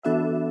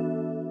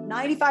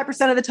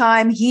95% of the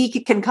time, he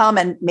can come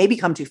and maybe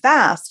come too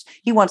fast.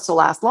 He wants to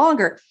last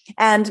longer.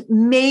 And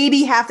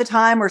maybe half the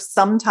time or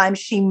sometimes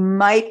she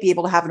might be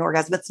able to have an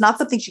orgasm. It's not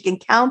something she can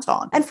count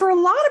on. And for a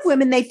lot of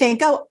women, they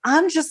think, oh,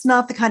 I'm just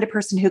not the kind of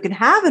person who can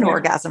have an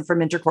orgasm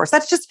from intercourse.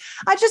 That just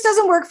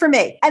doesn't work for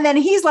me. And then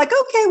he's like,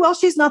 okay, well,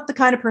 she's not the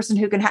kind of person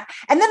who can have.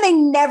 And then they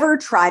never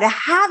try to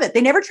have it.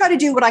 They never try to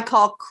do what I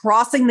call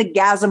crossing the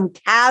gasm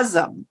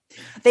chasm.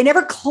 They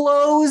never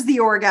close the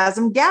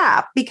orgasm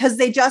gap because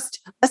they just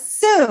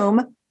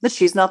assume that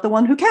she's not the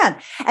one who can.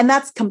 And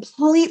that's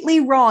completely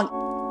wrong.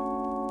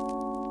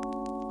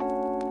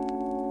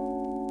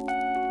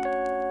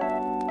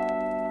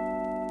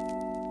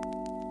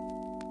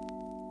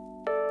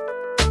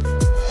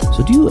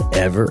 So do you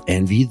ever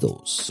envy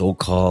those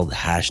so-called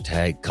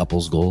hashtag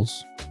couples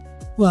goals?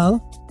 Well,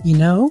 you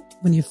know,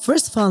 when you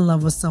first fall in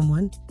love with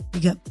someone, you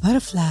get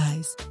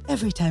butterflies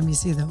every time you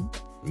see them.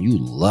 You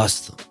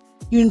lust them.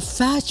 You're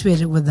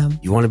infatuated with them.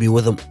 You want to be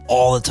with them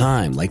all the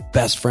time, like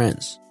best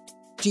friends.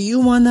 Do you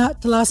want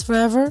that to last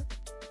forever?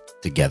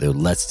 Together,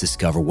 let's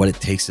discover what it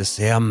takes to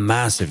say a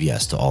massive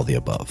yes to all the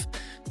above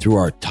through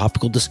our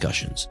topical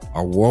discussions,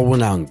 our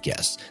world-renowned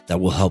guests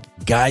that will help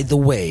guide the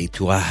way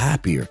to a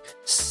happier,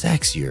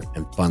 sexier,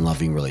 and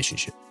fun-loving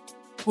relationship.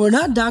 We're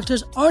not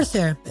doctors or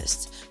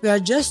therapists. We are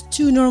just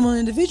two normal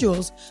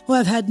individuals who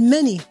have had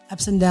many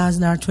ups and downs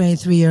in our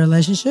 23-year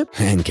relationship.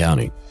 And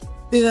counting.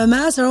 We've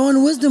amassed our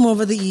own wisdom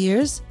over the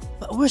years,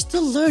 but we're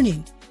still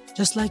learning,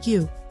 just like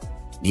you.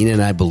 Nina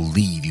and I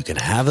believe you can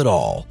have it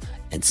all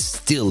and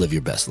still live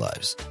your best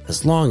lives,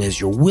 as long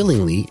as you're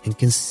willingly and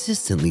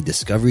consistently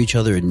discover each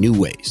other in new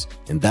ways.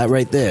 And that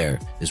right there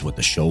is what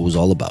the show is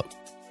all about.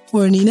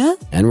 We're Nina.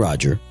 And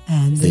Roger.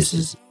 And this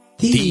is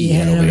the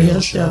Head Over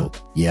Heels Show.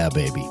 Yeah,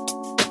 baby.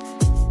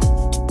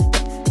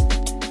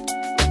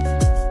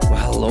 Well,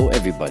 hello,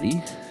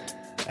 everybody.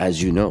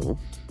 As you know,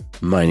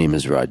 my name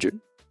is Roger.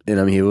 And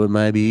I'm here with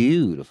my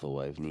beautiful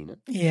wife, Nina.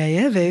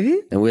 Yeah,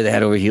 baby. And we're the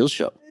Head Over Heels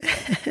Show.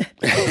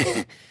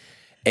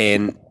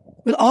 And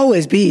we'll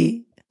always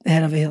be the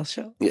Head Over Heels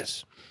Show.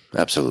 Yes,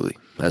 absolutely.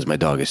 As my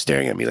dog is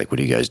staring at me like, what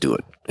are you guys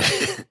doing?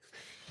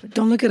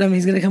 Don't look at him.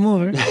 He's going to come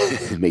over.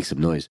 Make some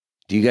noise.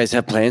 Do you guys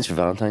have plans for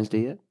Valentine's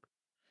Day yet?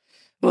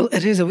 Well,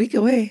 it is a week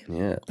away.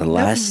 Yeah, the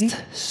last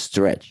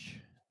stretch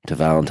to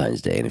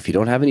Valentine's Day. And if you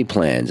don't have any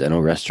plans, I know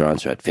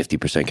restaurants are at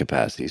 50%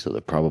 capacity, so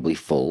they're probably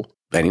full.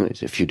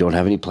 Anyways, if you don't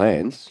have any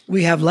plans,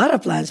 we have a lot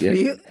of plans for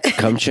you.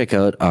 Come check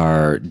out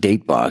our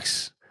date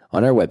box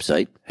on our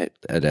website at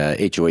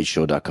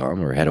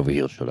hohshow.com or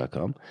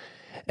headoverheelshow.com.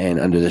 And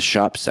under the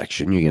shop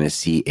section, you're going to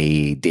see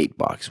a date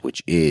box,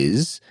 which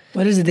is...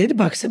 What is the date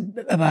box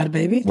about,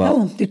 baby?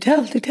 Well, do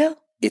tell.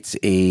 It's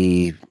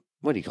a,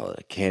 what do you call it?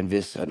 A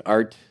canvas, an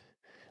art.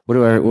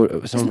 Some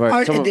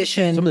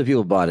edition. Some of the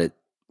people bought it,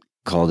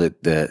 called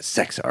it the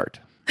sex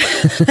art.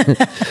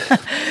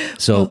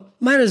 So well,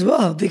 might as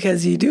well,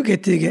 because you do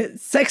get to get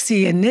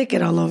sexy and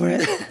naked all over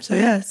it. So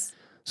yes.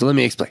 So let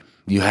me explain.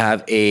 You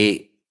have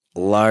a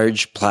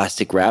large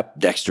plastic wrap,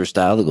 Dexter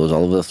style, that goes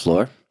all over the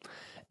floor.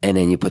 And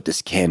then you put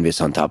this canvas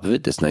on top of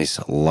it, this nice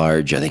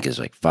large, I think it's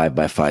like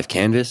 5x5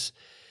 canvas.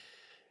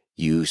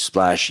 You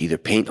splash either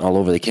paint all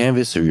over the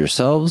canvas or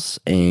yourselves,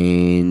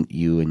 and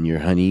you and your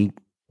honey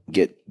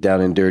get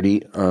down and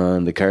dirty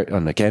on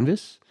the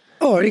canvas.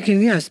 Or you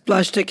can,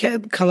 splash the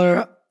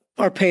color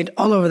or paint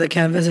all over the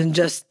canvas and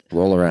just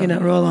roll around.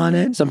 Roll on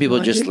it. Some people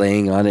just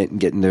laying on it and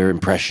getting their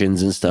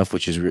impressions and stuff,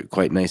 which is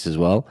quite nice as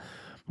well.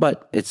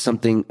 But it's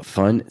something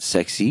fun,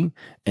 sexy.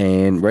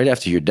 And right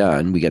after you're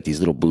done, we got these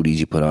little booties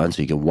you put on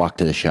so you can walk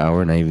to the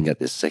shower. And I even got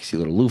this sexy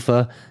little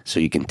loofah so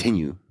you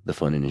continue the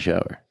fun in the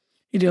shower.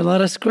 You do a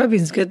lot of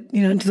scrubbings, get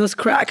into those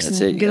cracks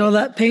and get all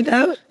that paint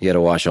out. You got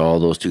to wash all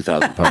those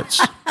 2,000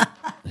 parts.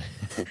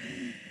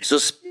 So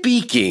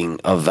speaking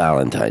of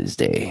Valentine's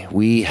Day,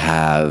 we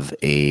have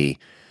a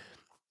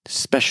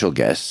special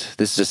guest.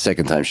 This is the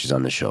second time she's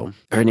on the show.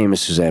 Her name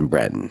is Suzanne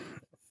Bratton.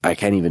 I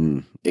can't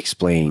even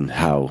explain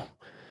how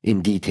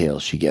in detail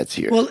she gets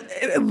here. Well,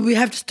 we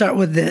have to start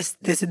with this.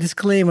 There's a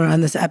disclaimer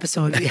on this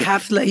episode. We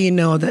have to let you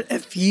know that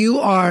if you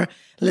are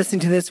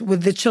listening to this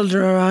with the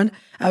children around,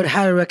 I would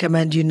highly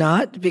recommend you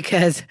not,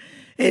 because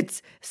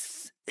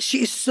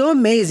she is so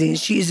amazing.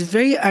 She is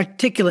very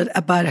articulate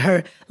about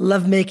her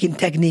lovemaking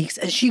techniques,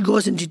 and she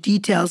goes into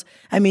details,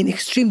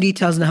 extreme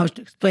details on how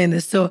to explain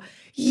this. So,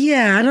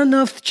 yeah, I don't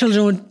know if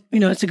children would,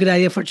 it's a good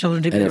idea for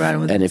children to be around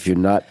with it. And if you're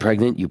not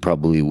pregnant, you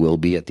probably will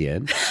be at the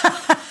end.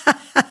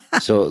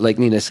 So, like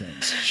Nina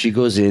says, she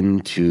goes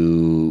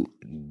into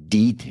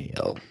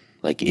detail,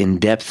 like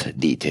in-depth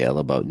detail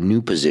about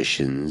new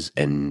positions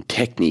and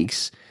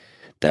techniques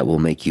that will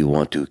make you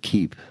want to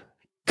keep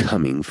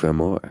coming for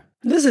more.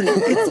 Listen,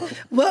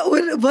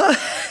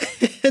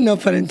 no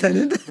pun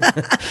intended.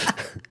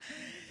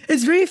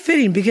 It's very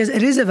fitting because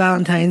it is a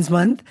Valentine's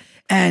month.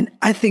 And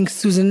I think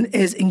Susan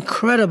is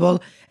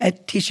incredible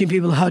at teaching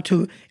people how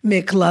to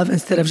make love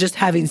instead of just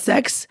having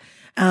sex.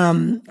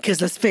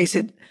 Because let's face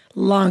it,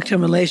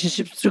 long-term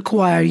relationships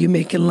require you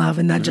making love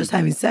and not just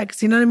having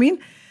sex. You know what I mean?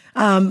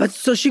 But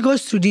so she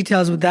goes through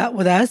details with that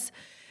with us.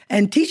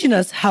 and teaching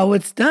us how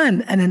it's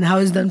done and then how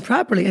it's done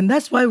properly. And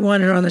that's why we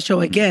want her on the show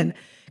again,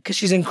 because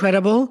she's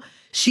incredible.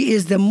 She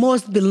is the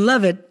most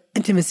beloved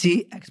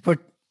intimacy expert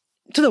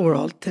to the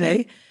world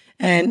today.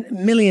 And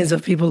millions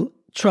of people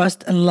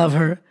trust and love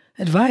her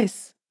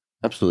advice.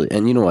 Absolutely.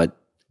 And you know what?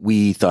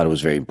 We thought it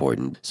was very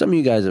important. Some of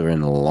you guys are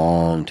in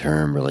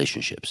long-term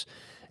relationships,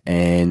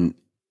 and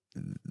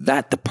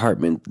that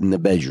department in the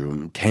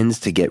bedroom tends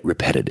to get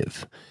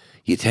repetitive.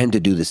 You tend to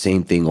do the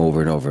same thing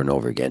over and over and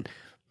over again.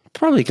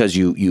 Probably because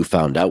you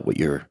found out what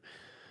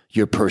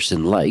your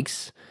person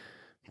likes,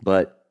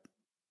 but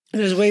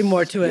there's way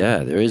more to it. Yeah,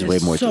 there's way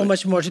more to it. So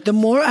much more to it. The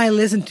more I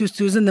listen to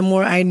Susan, the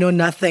more I know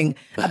nothing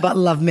about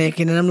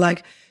lovemaking. And I'm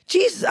like,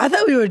 Jesus, I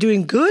thought we were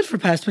doing good for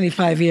past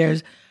 25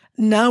 years.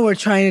 Now we're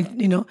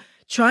trying,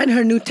 trying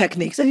her new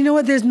techniques. And you know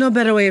what? There's no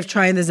better way of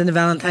trying this than a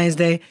Valentine's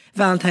Day,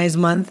 Valentine's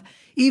month.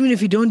 Even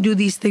if you don't do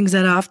these things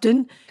that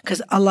often,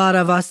 because a lot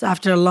of us,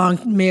 after a long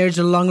marriage,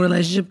 a long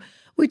relationship,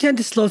 we tend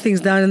to slow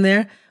things down in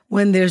there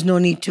when there's no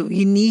need to.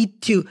 You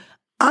need to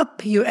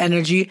up your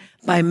energy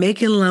by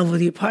making love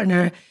with your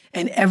partner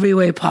in every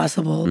way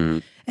possible. Mm-hmm.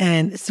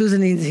 And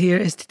Susan is here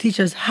is to teach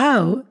us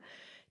how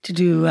to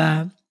do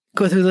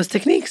go through those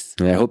techniques.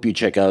 And I hope you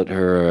check out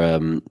her,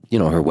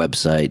 her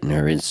website and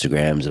her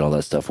Instagrams and all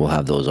that stuff. We'll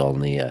have those all in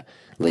the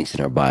links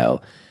in our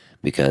bio,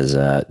 because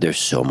there's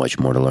so much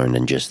more to learn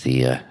than just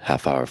the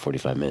half hour,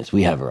 45 minutes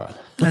we have her on.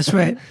 That's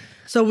right.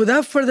 So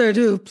without further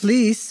ado,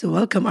 please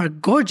welcome our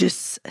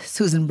gorgeous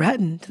Susan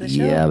Bratton to the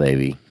show. Yeah,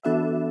 baby.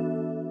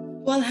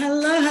 Well,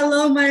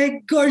 hello,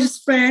 my gorgeous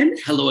friend.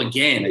 Hello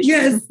again.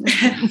 Yes.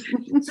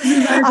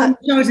 Susan Bratton on the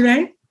show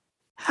today.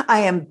 I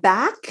am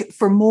back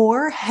for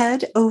more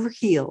Head Over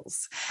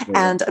Heels.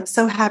 And I'm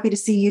so happy to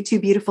see you two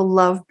beautiful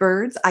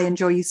lovebirds. I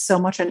enjoy you so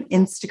much on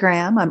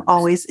Instagram. I'm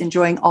always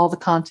enjoying all the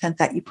content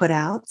that you put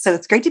out. So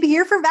it's great to be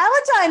here for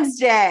Valentine's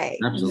Day.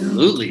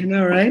 Absolutely. I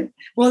know, right?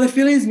 Well, the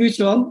feeling is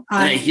mutual.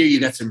 I hear you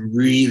got some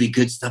really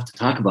good stuff to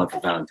talk about for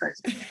Valentine's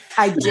Day.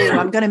 I do.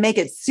 I'm going to make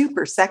it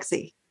super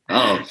sexy.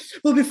 Oh.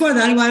 Well, before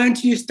that, why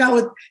don't you start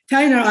with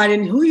telling our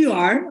audience who you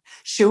are?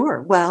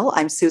 Sure. Well,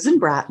 I'm Susan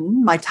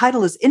Bratton. My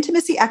title is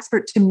Intimacy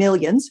Expert to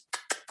Millions,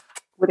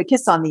 with a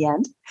kiss on the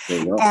end.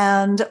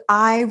 And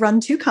I run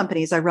two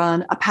companies. I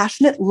run a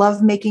passionate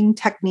lovemaking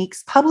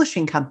techniques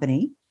publishing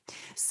company.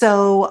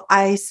 So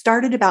I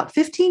started about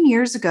 15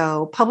 years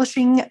ago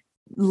publishing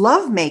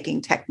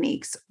lovemaking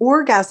techniques,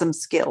 orgasm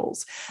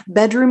skills,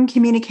 bedroom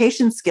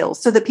communication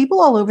skills, so that people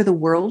all over the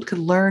world could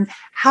learn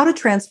how to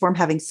transform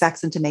having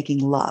sex into making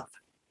love.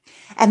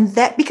 And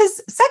that because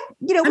sex,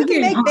 we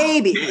can make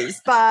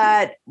babies,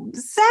 but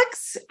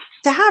sex,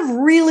 to have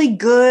really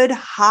good,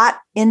 hot,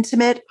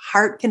 intimate,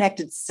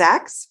 heart-connected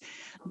sex,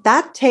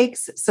 that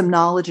takes some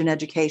knowledge and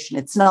education.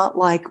 It's not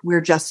like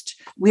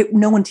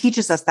no one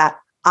teaches us that.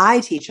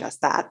 I teach us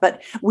that,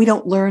 but we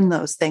don't learn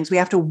those things. We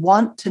have to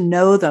want to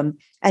know them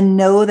and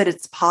know that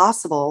it's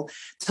possible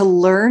to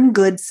learn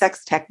good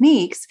sex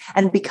techniques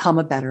and become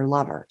a better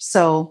lover.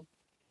 So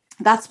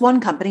that's one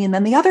company. And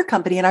then the other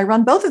company, and I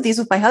run both of these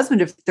with my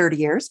husband of 30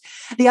 years.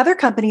 The other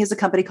company is a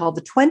company called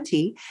The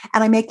 20,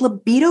 and I make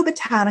libido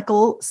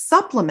botanical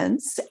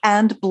supplements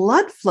and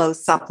blood flow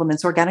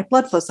supplements, organic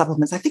blood flow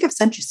supplements. I think I've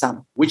sent you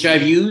some. Which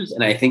I've used,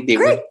 and I think they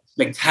were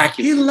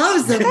spectacular. He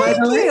loves them. Thank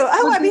you.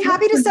 Oh, I'd be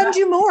happy to send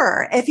you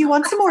more. If you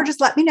want some more,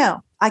 just let me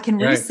know. I can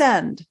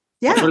resend.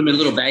 Yeah. I'll put them in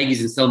little baggies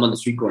and sell them on the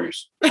street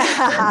corners.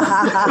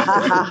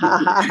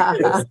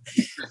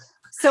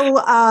 So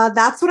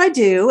that's what I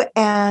do.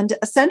 And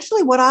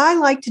essentially what I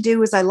like to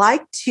do is I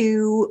like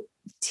to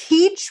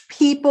teach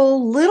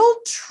people little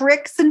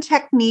tricks and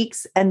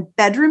techniques and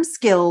bedroom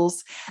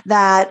skills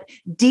that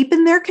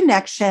deepen their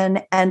connection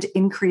and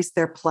increase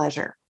their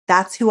pleasure.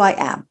 That's who I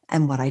am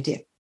and what I do.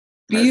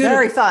 Beautiful.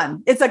 Very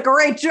fun. It's a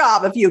great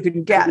job if you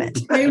can get it.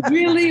 I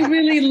really,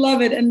 really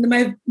love it. And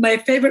my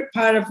favorite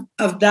part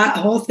of that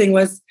whole thing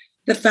was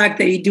the fact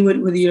that you do it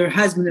with your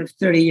husband of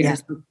 30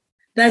 years. Yeah.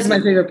 That's my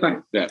favorite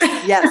part. Yeah.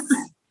 Yes.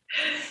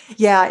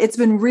 Yeah, it's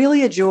been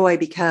really a joy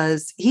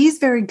because he's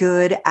very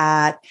good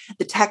at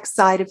the tech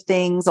side of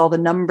things, all the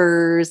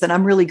numbers, and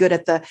I'm really good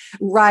at the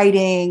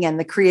writing and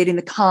the creating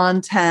the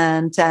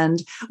content.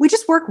 And we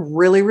just work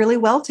really, really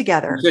well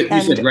together. You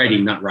said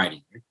writing, not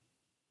writing.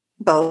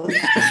 Both.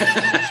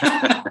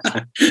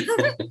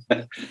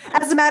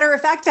 As a matter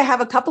of fact, I have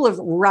a couple of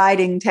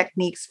writing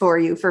techniques for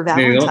you for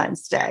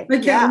Valentine's Day.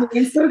 Okay, yeah.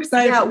 I'm so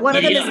excited. Yeah, one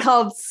of them is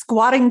called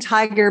Squatting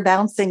Tiger,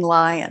 Bouncing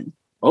Lion.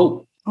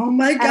 Oh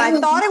my God. And I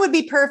thought it would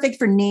be perfect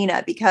for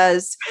Nina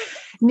because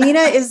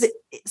Nina is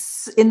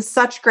in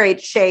such great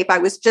shape. I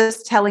was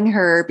just telling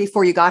her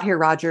before you got here,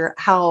 Roger,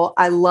 how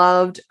I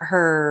loved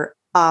her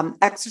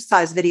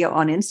exercise video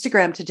on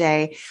Instagram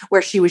today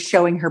where she was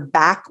showing her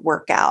back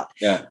workout.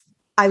 Yeah.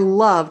 I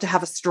love to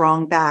have a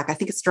strong back. I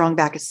think a strong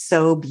back is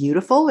so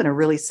beautiful and a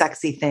really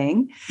sexy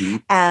thing. Mm-hmm.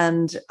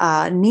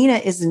 And Nina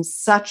is in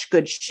such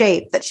good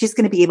shape that she's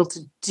going to be able to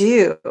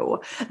do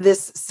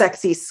this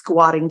sexy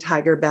squatting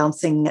tiger,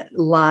 bouncing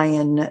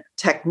lion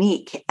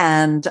technique.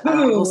 And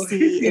we'll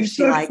see if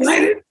she likes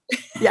it.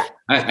 Yeah.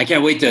 I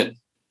can't wait to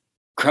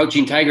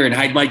Crouching Tiger and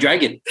Hide My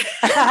Dragon.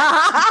 That's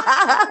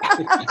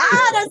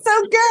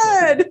so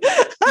good.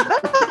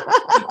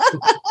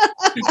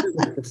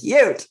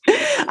 Cute.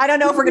 I don't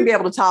know if we're going to be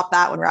able to top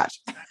that one,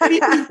 Raj.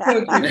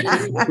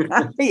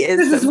 He is.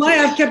 This is why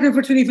I've kept him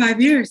for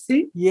 25 years.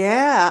 See?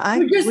 Yeah, I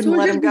wouldn't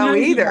let him go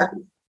either.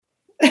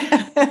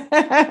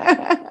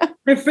 I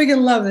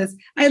freaking love this.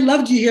 I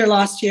loved you here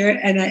last year,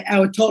 and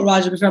I told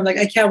Roger before, I'm like,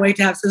 I can't wait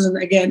to have Susan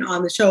again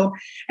on the show.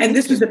 And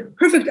this was a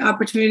perfect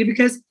opportunity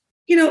because,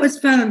 it's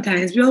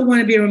Valentine's. We all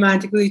want to be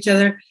romantic with each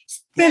other,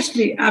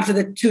 especially after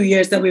the 2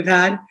 years that we've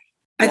had.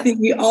 I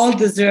think we all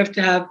deserve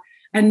to have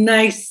a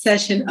nice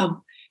session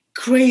of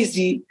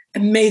crazy,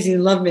 amazing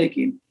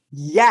lovemaking.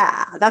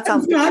 Yeah, that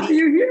sounds good. I'm happy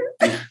you're here.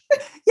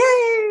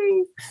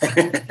 Yay!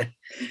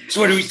 So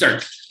where do we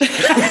start?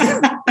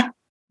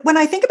 When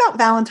I think about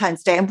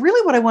Valentine's Day, and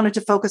really what I wanted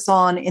to focus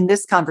on in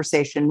this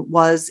conversation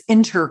was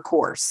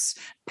intercourse,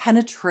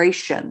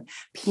 penetration,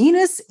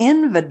 penis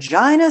in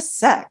vagina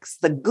sex,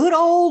 the good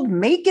old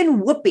making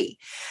whoopee.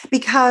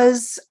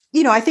 Because,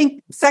 I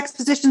think sex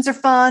positions are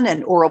fun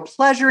and oral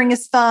pleasuring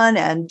is fun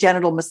and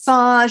genital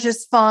massage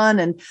is fun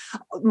and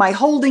my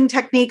holding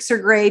techniques are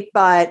great,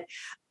 but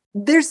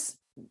there's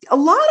a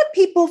lot of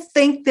people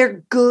think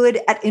they're good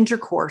at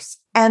intercourse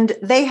and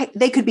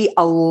they could be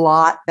a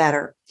lot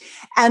better.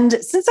 And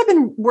since I've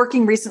been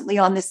working recently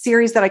on this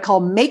series that I call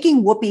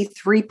Making Whoopee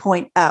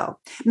 3.0,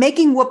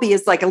 making whoopee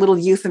is like a little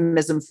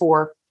euphemism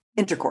for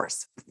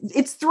intercourse.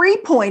 It's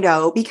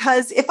 3.0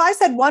 because if I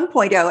said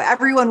 1.0,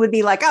 everyone would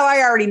be like, oh,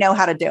 I already know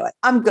how to do it.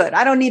 I'm good.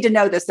 I don't need to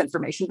know this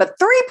information. But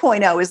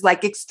 3.0 is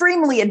like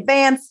extremely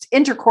advanced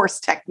intercourse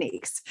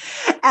techniques.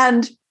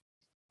 And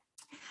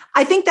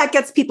I think that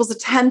gets people's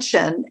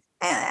attention.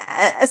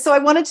 So I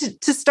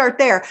wanted to start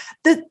there.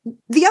 The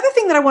other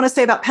thing that I want to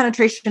say about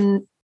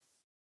penetration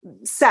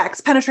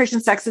sex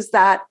is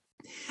that,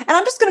 and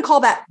I'm just going to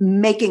call that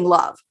making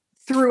love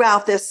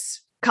throughout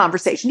this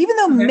conversation, even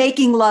though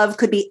making love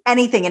could be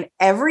anything and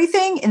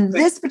everything. In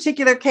this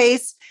particular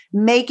case,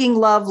 making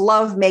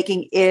love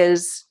making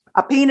is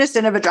a penis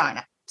in a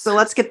vagina. So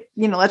let's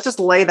just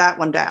lay that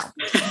one down.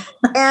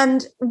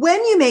 And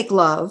when you make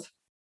love,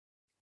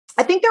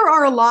 I think there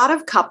are a lot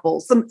of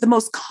couples. The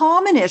most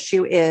common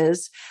issue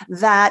is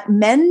that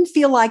men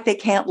feel like they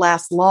can't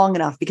last long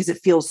enough because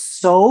it feels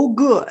so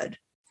good.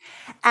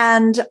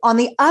 And on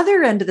the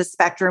other end of the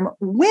spectrum,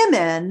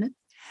 women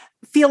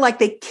feel like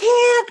they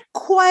can't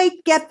quite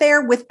get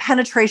there with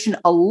penetration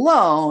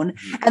alone,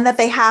 and that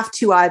they have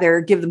to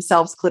either give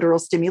themselves clitoral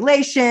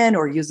stimulation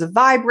or use a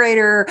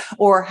vibrator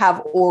or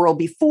have oral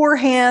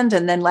beforehand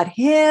and then let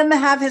him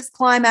have his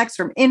climax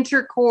from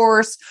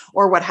intercourse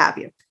or what have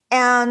you.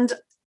 And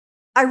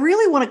I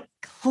really want to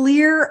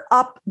clear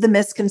up the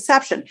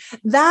misconception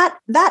that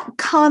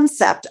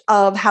concept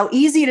of how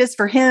easy it is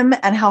for him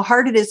and how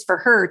hard it is for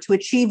her to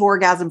achieve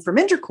orgasm from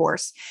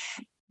intercourse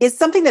is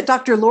something that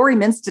Dr. Laurie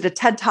Mintz did a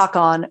TED Talk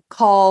on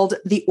called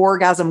the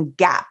orgasm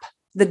gap.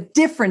 The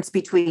difference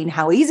between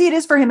how easy it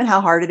is for him and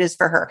how hard it is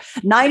for her.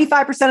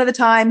 95% of the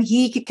time,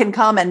 he can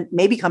come and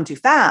maybe come too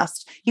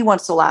fast. He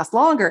wants to last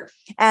longer.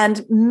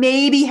 And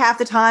maybe half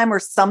the time or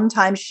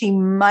sometimes she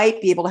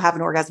might be able to have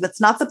an orgasm. It's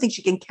not something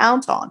she can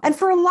count on. And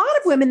for a lot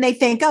of women, they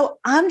think, oh,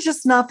 I'm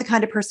just not the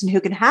kind of person who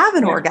can have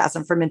an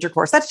orgasm from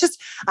intercourse. It just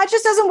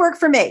doesn't work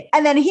for me.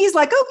 And then he's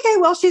like, okay,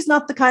 well, she's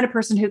not the kind of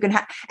person who can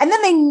have. And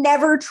then they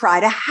never try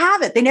to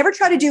have it. They never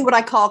try to do what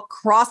I call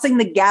crossing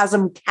the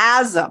gasm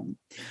chasm.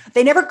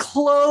 They never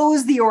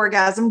close the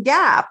orgasm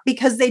gap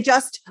because they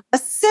just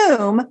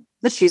assume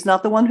that she's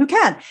not the one who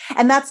can.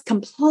 And that's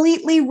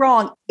completely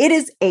wrong. It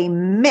is a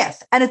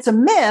myth. And it's a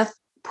myth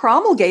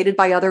promulgated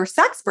by other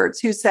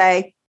sexperts who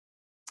say,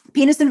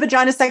 penis and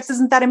vagina sex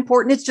isn't that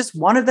important. It's just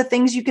one of the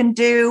things you can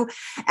do.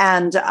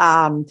 And,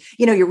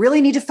 you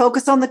really need to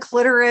focus on the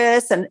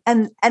clitoris. And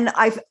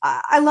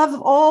I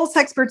love all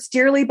sexperts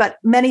dearly, but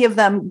many of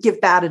them give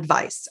bad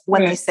advice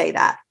when they say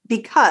that.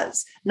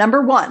 Because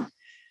number one,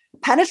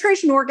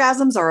 penetration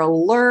orgasms are a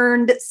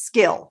learned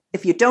skill.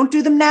 If you don't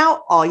do them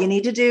now, all you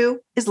need to do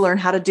is learn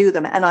how to do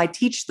them. And I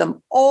teach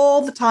them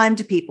all the time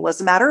to people. As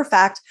a matter of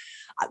fact,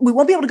 we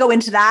won't be able to go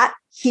into that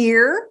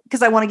here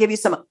because I want to give you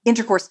some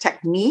intercourse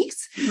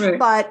techniques. Right.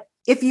 But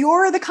if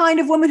you're the kind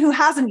of woman who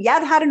hasn't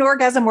yet had an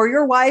orgasm, or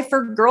your wife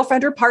or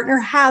girlfriend or partner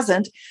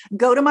hasn't,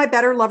 go to my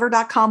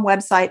betterlover.com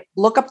website,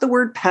 look up the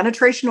word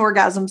penetration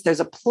orgasms. There's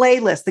a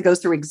playlist that goes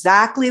through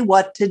exactly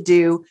what to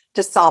do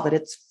to solve it.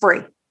 It's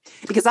free.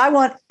 Because I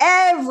want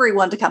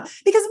everyone to come.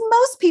 Because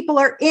most people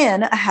are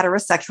in a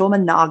heterosexual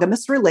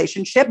monogamous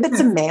relationship. It's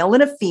a male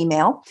and a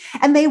female,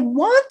 and they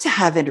want to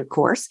have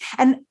intercourse.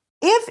 And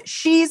if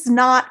she's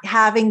not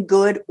having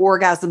good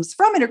orgasms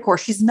from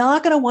intercourse, she's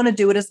not going to want to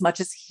do it as much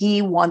as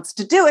he wants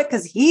to do it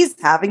because he's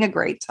having a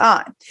great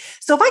time.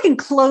 So if I can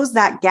close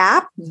that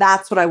gap,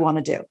 that's what I want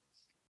to do.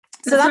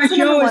 So that's the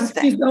number one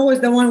thing. He's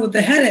always the one with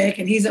the headache,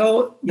 and he's the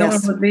one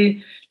with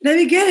the, let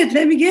me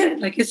get it.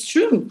 Like, it's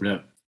true. Yeah.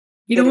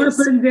 You don't want to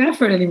put in the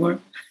effort anymore.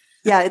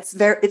 Yeah, it's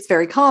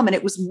very common.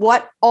 It was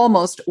what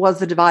almost was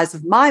the demise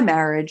of my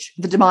marriage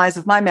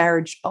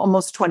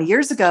almost 20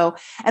 years ago.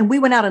 And we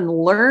went out and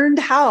learned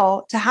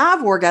how to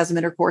have orgasm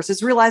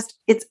intercourses, realized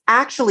it's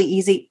actually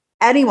easy.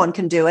 Anyone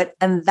can do it.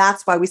 And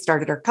that's why we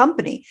started our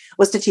company,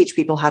 was to teach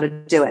people how to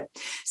do it.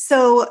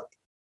 So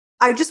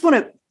I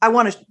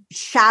want to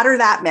shatter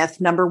that myth,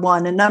 number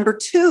one. And number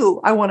two,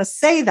 I want to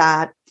say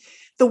that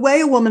the way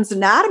a woman's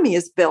anatomy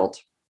is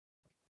built,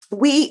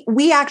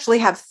 we actually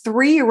have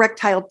 3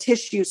 erectile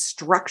tissue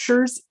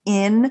structures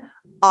in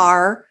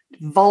our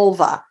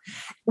vulva.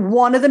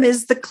 One of them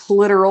is the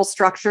clitoral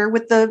structure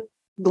with the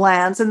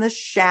glands and the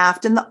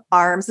shaft and the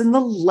arms and the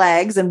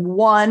legs. And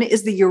one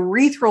is the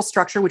urethral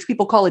structure, which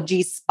people call a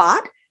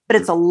G-spot, but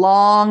it's a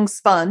long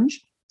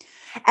sponge.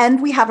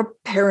 And we have a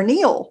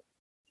perineal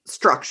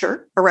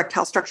structure,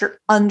 erectile structure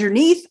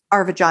underneath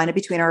our vagina,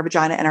 between our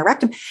vagina and our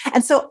rectum.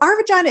 And so our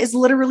vagina is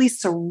literally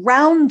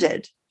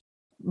surrounded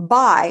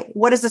by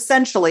what is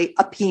essentially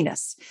a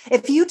penis.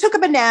 If you took a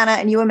banana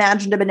and you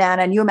imagined a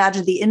banana and you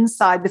imagined the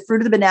inside, the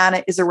fruit of the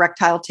banana is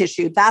erectile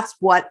tissue. That's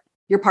what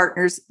your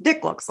partner's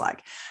dick looks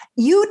like.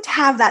 You'd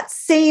have that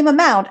same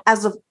amount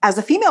as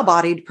a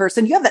female-bodied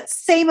person. You have that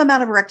same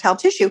amount of erectile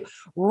tissue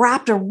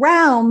wrapped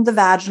around the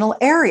vaginal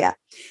area.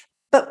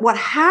 But what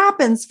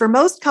happens for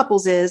most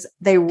couples is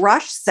they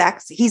rush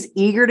sex. He's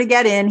eager to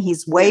get in.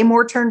 He's way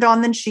more turned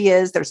on than she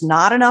is. There's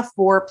not enough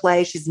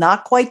foreplay. She's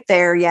not quite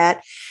there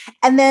yet.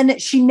 And then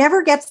she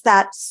never gets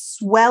that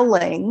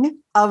swelling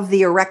of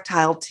the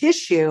erectile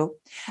tissue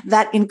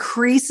that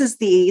increases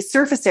the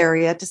surface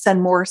area to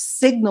send more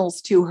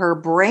signals to her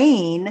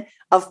brain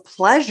of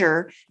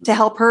pleasure to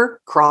help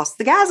her cross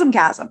the gasm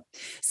chasm.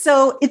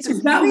 So it's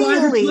Is that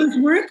really why the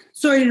toys work?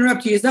 Sorry to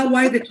interrupt you. Is that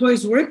why the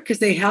toys work? Because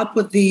they help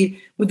with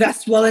that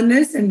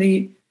swellenness and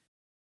the...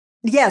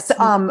 Yes.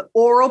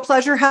 Oral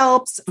pleasure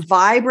helps.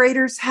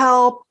 Vibrators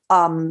help.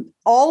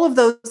 All of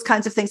those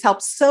kinds of things help.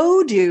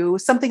 So do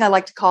something I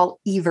like to call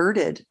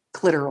everted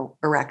clitoral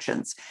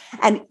erections.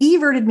 And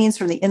everted means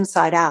from the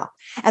inside out.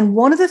 And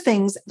one of the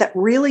things that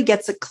really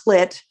gets a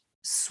clit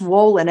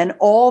swollen and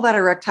all that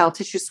erectile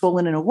tissue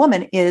swollen in a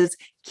woman is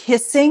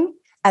kissing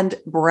and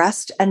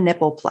breast and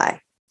nipple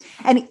play.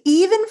 And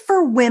even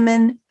for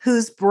women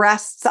whose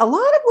breasts, a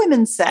lot of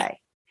women say,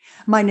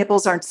 my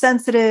nipples aren't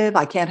sensitive,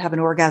 I can't have an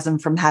orgasm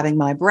from having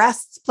my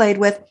breasts played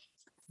with.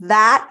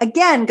 That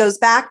again goes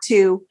back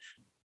to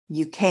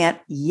you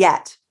can't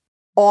yet.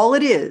 All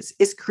it is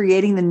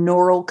creating the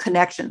neural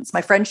connections.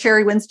 My friend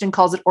Sherry Winston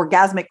calls it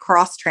orgasmic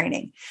cross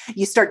training.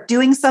 You start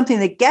doing something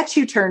that gets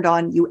you turned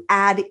on, you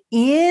add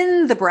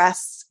in the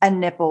breasts and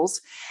nipples,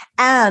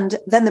 and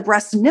then the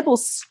breasts and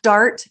nipples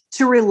start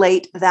to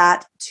relate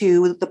that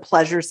to the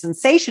pleasure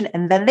sensation.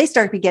 And then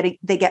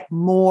they get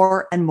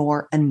more and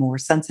more and more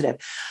sensitive.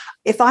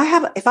 If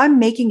I'm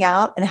making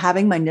out and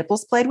having my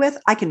nipples played with,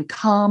 I can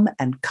come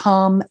and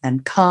come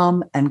and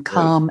come and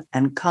come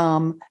and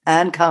come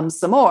and come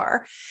some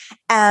more.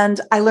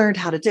 And I learned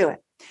how to do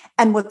it.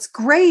 And what's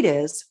great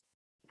is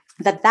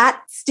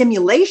that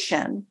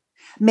stimulation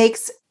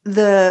makes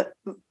the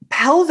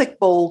pelvic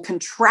bowl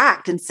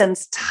contract and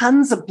sends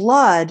tons of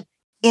blood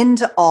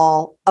into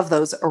all of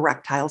those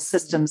erectile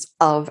systems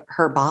of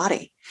her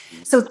body.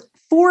 So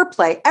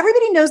foreplay,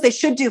 everybody knows they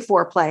should do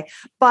foreplay,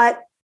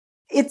 but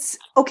it's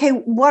okay.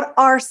 What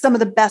are some of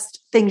the best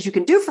things you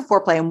can do for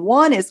foreplay? And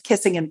one is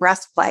kissing and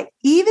breast play.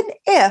 Even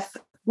if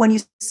when you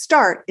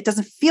start, it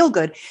doesn't feel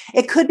good,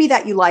 it could be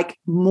that you like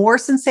more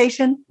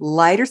sensation,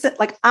 lighter.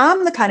 Like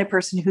I'm the kind of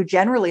person who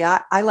generally,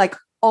 I like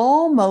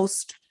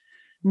almost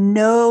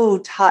no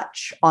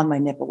touch on my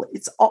nipple.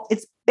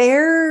 It's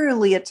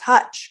barely a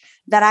touch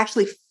that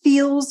actually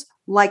feels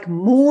like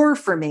more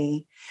for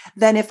me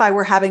than if I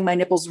were having my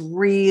nipples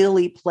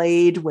really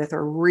played with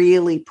or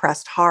really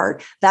pressed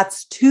hard.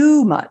 That's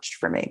too much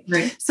for me.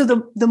 Right. So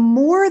the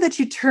more that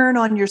you turn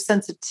on your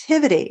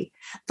sensitivity,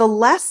 the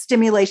less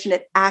stimulation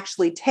it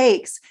actually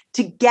takes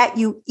to get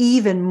you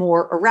even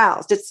more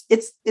aroused.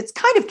 It's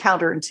kind of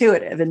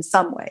counterintuitive in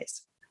some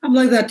ways. I'm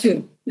like that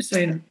too. Just so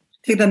you know.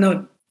 Take that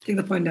note. Take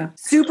the point down.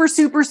 Super,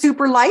 super,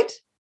 super light.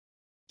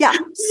 Yeah,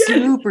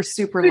 super,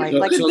 super light.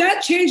 Like, did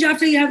that change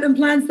after you have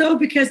implants though?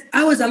 Because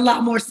I was a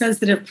lot more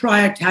sensitive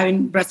prior to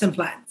having breast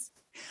implants.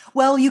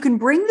 Well, you can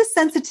bring the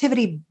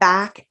sensitivity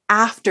back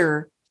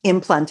after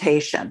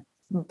implantation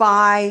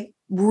by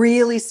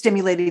really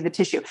stimulating the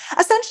tissue.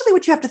 Essentially,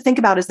 what you have to think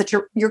about is that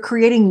you're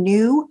creating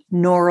new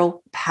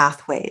neural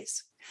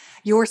pathways.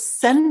 You're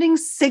sending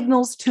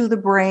signals to the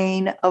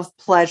brain of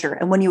pleasure.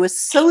 And when you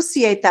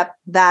associate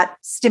that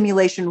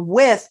stimulation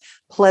with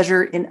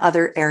pleasure in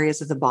other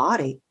areas of the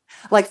body,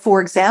 like,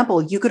 for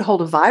example, you could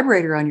hold a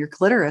vibrator on your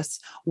clitoris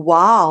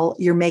while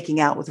you're making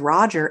out with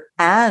Roger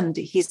and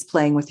he's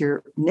playing with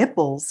your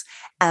nipples.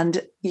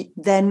 And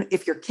then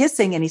if you're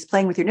kissing and he's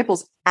playing with your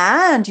nipples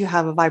and you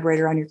have a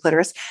vibrator on your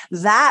clitoris,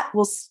 that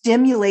will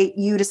stimulate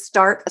you to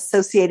start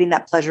associating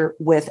that pleasure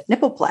with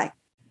nipple play.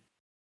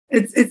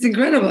 It's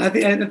incredible. I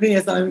think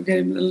yes, I'm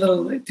getting a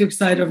little too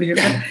excited over here,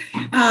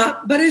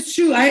 but it's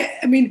true. I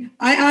mean,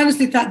 I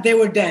honestly thought they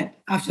were dead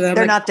after that.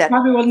 They're not dead.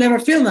 Probably will never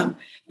feel them.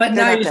 But They're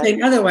now not you're dead.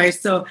 saying otherwise.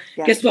 So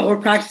guess what? We're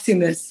practicing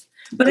this.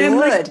 But I'm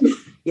like, Good.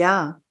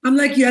 Yeah. I'm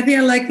like you. I think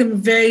I like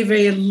them very,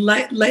 very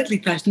lightly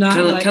touched. Not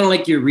Kind of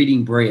like you're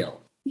reading Braille.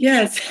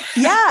 Yes.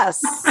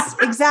 Yes,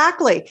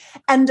 exactly.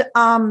 And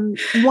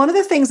one of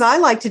the things I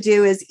like to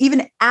do is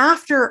even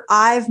after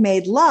I've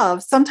made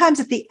love,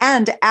 sometimes at the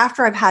end,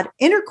 after I've had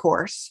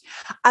intercourse,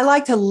 I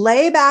like to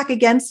lay back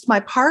against my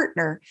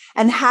partner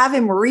and have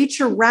him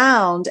reach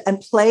around and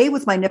play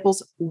with my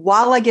nipples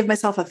while I give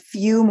myself a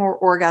few more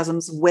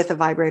orgasms with a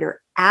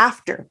vibrator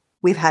after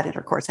we've had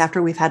intercourse,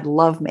 after we've had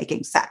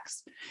lovemaking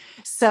sex.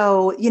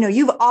 So,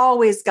 you've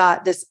always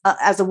got this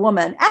as a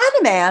woman and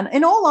a man.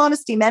 In all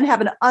honesty, men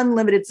have an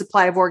unlimited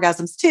supply of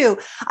orgasms too.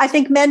 I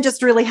think men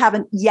just really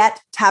haven't yet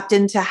tapped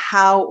into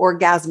how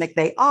orgasmic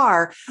they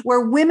are,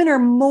 where women are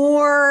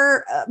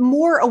more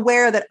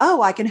aware that,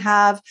 I can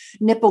have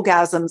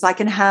nipple-gasms. I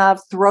can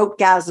have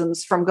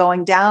throat-gasms from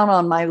going down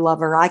on my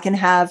lover. I can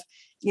have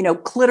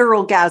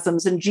clitoral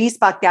gasms and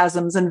G-spot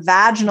gasms and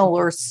vaginal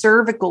or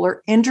cervical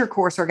or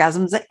intercourse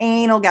orgasms,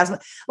 anal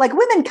gasms. Like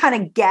women kind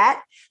of get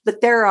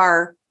that there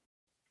are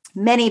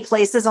many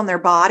places on their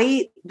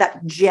body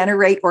that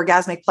generate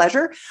orgasmic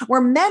pleasure, where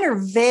men are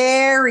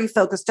very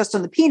focused just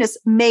on the penis,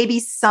 maybe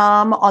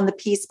some on the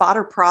P-spot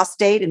or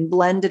prostate and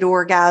blended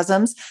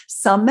orgasms.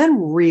 Some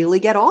men really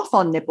get off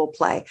on nipple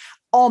play.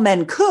 All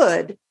men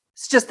could.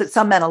 It's just that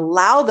some men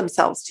allow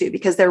themselves to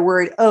because they're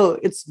worried,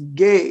 it's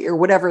gay or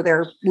whatever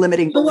their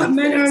limiting But what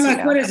belief men are is,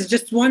 like, what is it?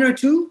 Just one or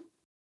two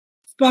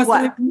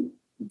spots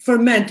for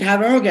men to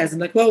have an orgasm?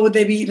 Like, what would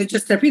they be? Like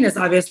just their penis,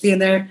 obviously,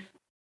 and their,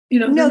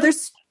 No,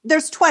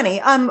 there's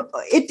 20.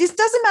 It just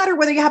doesn't matter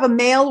whether you have a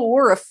male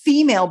or a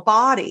female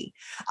body.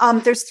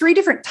 There's 3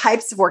 different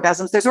types of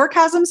orgasms. There's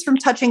orgasms from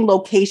touching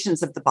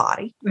locations of the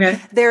body.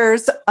 Okay.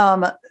 There's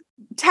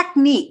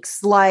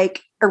techniques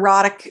like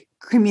erotic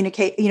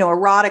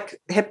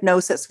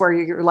hypnosis, where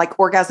you're like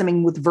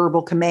orgasming with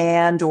verbal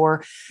command,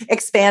 or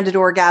expanded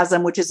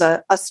orgasm, which is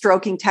a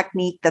stroking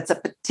technique. That's a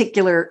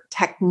particular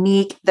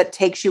technique that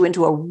takes you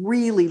into a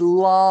really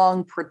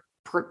long,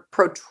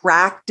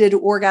 protracted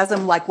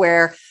orgasm, like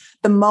where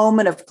the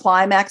moment of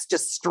climax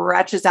just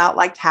stretches out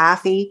like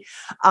taffy.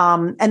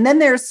 And then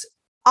there's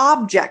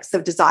objects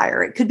of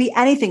desire. It could be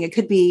anything. It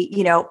could be,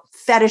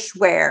 fetish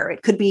wear.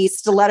 It could be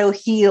stiletto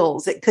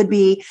heels. It could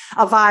be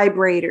a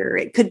vibrator.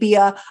 It could be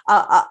a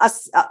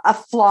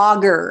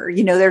flogger.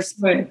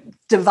 There's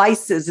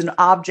devices and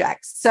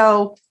objects.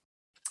 So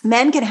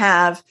men can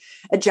have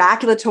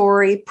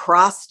ejaculatory,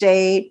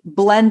 prostate,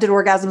 blended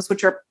orgasms,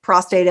 which are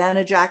prostate and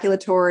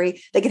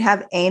ejaculatory. They can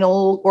have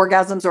anal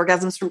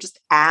orgasms from just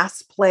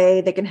ass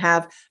play. They can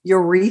have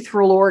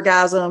urethral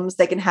orgasms.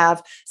 They can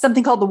have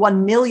something called the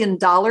 $1 million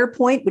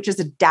point, which is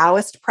a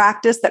Taoist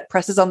practice that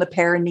presses on the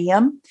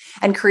perineum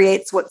and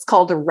creates what's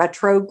called a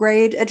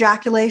retrograde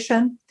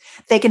ejaculation.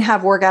 They can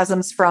have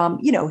orgasms from,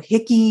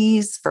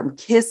 hickeys, from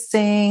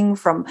kissing,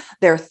 from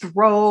their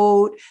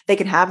throat. They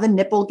can have the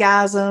nipple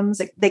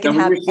gasms. They can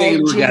have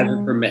edging.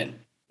 Orgasm for men.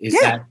 Is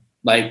that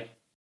like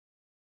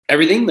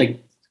everything?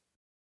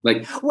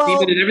 Like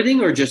semen and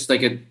everything, or just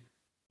like a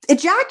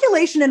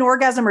ejaculation and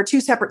orgasm are 2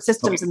 separate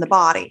systems in the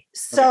body.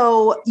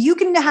 So you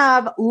can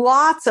have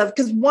lots of,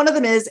 because one of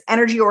them is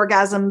energy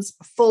orgasms,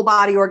 full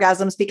body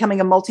orgasms,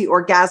 becoming a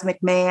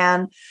multi-orgasmic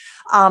man.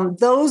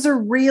 Those are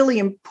really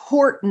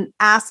important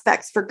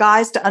aspects for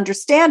guys to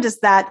understand, is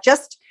that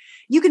just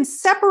you can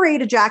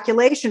separate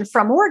ejaculation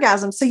from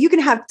orgasm. So you can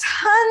have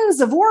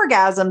tons of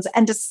orgasms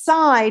and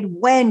decide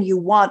when you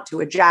want to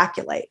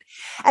ejaculate.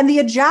 And the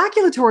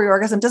ejaculatory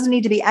orgasm doesn't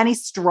need to be any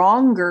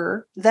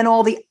stronger than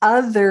all the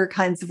other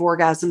kinds of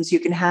orgasms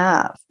you can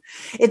have.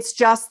 It's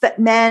just that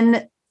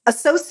men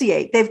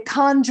associate, they've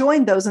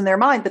conjoined those in their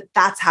mind, that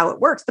that's how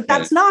it works. But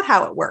that's not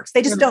how it works.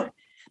 They just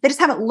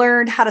haven't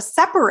learned how to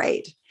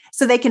separate.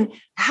 So they can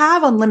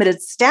have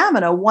unlimited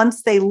stamina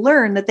once they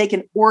learn that they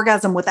can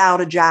orgasm without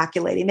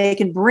ejaculating. They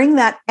can bring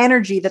that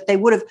energy that they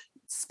would have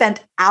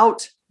spent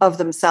out of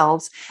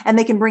themselves, and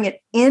they can bring it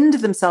into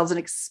themselves and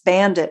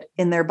expand it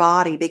in their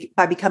body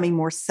by becoming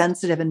more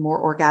sensitive and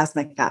more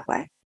orgasmic that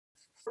way.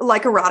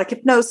 Like erotic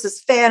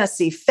hypnosis,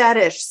 fantasy,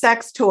 fetish,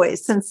 sex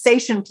toys,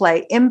 sensation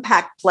play,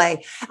 impact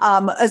play.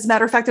 As a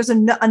matter of fact, there's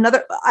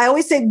another, I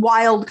always say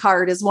wild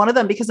card is one of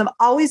them, because I'm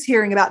always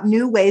hearing about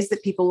new ways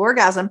that people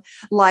orgasm,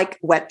 like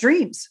wet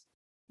dreams.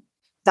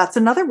 That's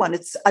another one.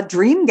 It's a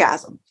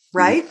dreamgasm,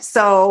 right? Mm-hmm.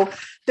 So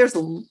there's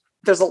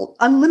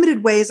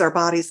unlimited ways our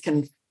bodies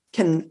can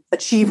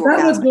achieve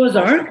orgasm. Those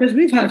are, because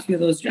we've had a few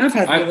of those. I've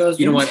had a few of those.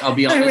 You know what? I'll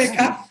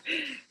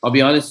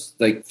be honest.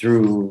 Like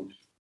through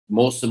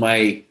most of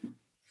my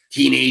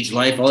teenage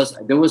life,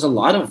 there was a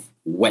lot of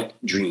wet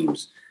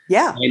dreams.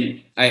 Yeah.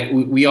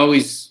 And we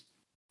always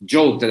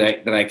joke that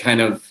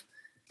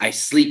I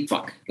sleep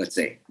fuck, let's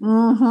say.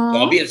 Mm-hmm. So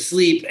I'll be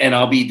asleep and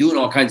I'll be doing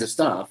all kinds of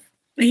stuff.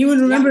 And you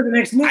wouldn't remember the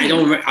next morning. I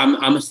don't.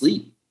 I'm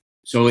asleep.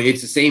 So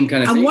it's the same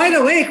kind of thing. I'm wide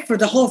awake for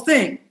the whole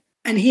thing.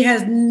 And he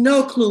has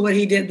no clue what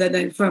he did that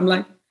night before. I'm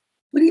like,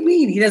 what do you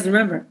mean? He doesn't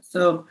remember.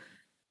 So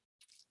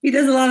he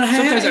does a lot of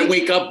Sometimes I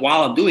wake up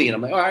while I'm doing it.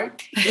 I'm like, all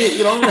right,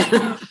 you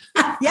know,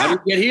 Yeah. how did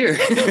we get here?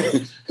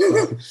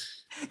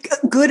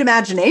 Good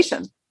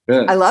imagination.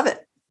 Yeah. I love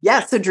it.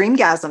 Yeah. So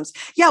dreamgasms.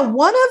 Yeah.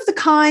 One of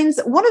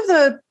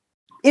the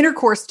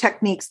intercourse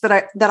techniques that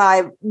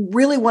I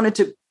really wanted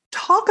to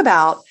talk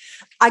about,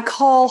 I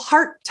call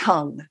heart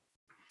tongue.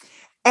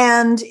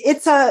 And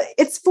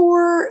it's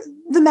for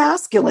the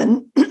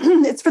masculine.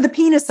 It's for the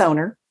penis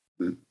owner,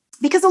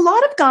 because a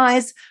lot of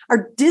guys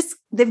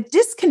they've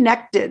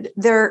disconnected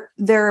their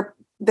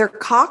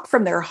cock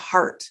from their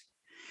heart.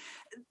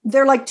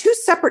 They're like two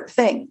separate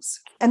things.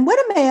 And when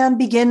a man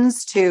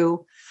begins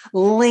to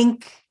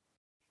link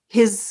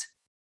his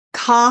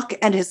cock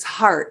and his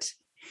heart,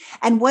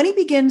 and when he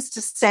begins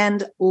to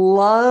send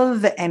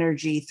love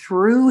energy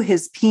through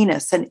his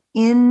penis and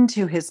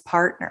into his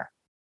partner,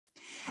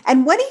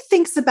 and when he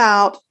thinks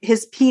about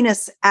his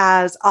penis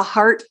as a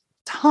heart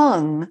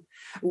tongue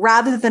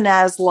rather than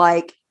as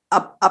like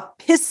a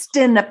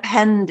piston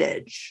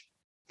appendage,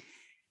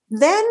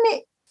 then,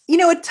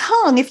 a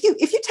tongue, if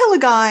you tell a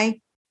guy,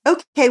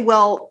 okay,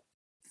 well,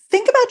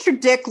 think about your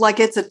dick like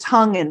it's a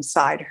tongue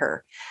inside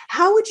her.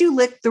 How would you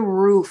lick the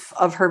roof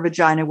of her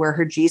vagina where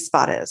her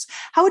G-spot is?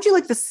 How would you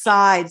lick the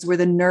sides where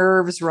the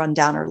nerves run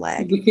down her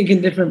leg? We're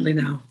thinking differently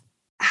now.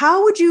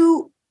 How would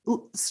you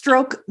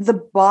stroke the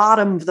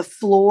bottom of the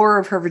floor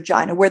of her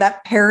vagina where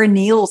that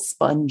perineal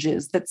sponge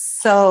is that's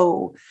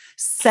so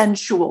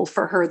sensual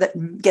for her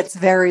that gets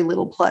very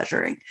little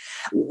pleasuring?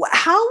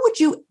 How would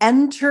you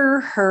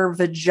enter her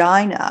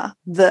vagina,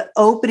 the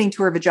opening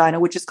to her vagina,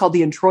 which is called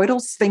the introital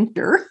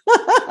sphincter?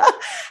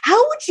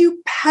 How would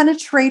you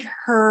penetrate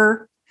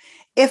her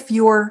if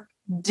your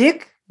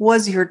dick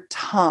was your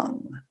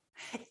tongue?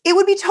 It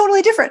would be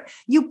totally different.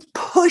 You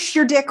push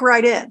your dick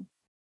right in.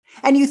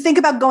 And you think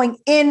about going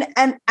in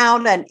and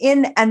out and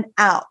in and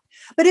out.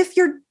 But if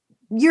your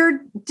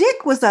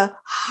dick was a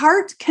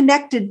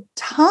heart-connected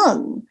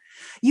tongue,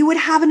 you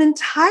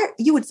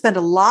would spend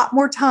a lot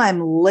more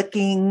time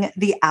licking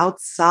the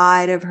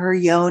outside of her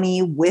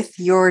yoni with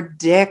your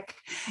dick.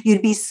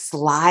 You'd be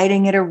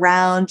sliding it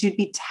around. You'd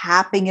be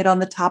tapping it on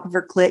the top of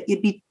her clit.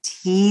 You'd be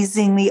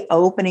teasing the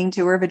opening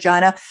to her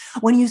vagina.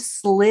 When you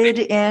slid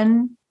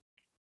in,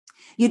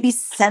 you'd be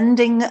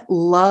sending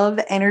love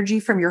energy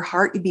from your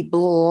heart. You'd be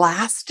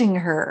blasting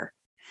her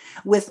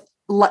with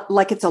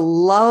like it's a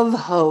love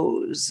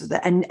hose.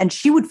 And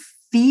she would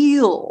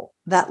feel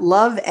that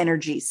love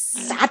energy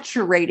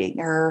saturating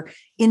her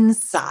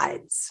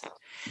insides.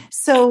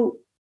 So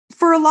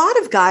for a lot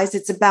of guys,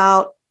 it's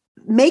about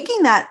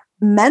making that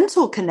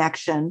mental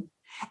connection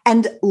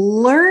and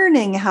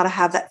learning how to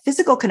have that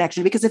physical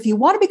connection. Because if you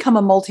want to become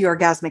a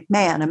multi-orgasmic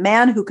man, a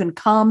man who can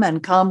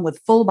come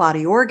with full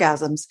body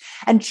orgasms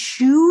and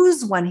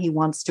choose when he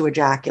wants to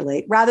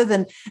ejaculate rather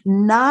than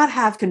not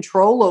have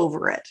control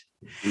over it,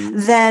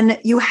 then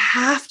you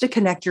have to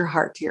connect your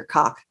heart to your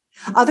cock.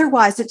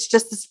 Otherwise, it's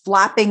just this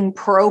flapping,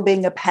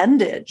 probing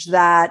appendage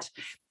that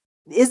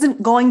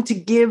isn't going to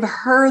give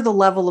her the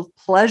level of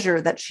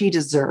pleasure that she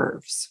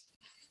deserves.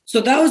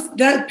 So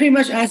that pretty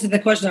much answered the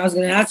question I was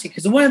going to ask you,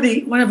 because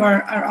one of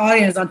our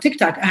audience on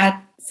TikTok, I had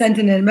sent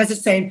in a message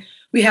saying,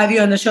 we have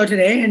you on the show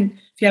today, and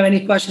if you have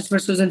any questions for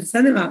Susan, to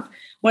send them out.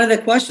 One of the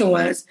question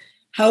was,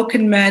 what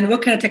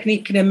kind of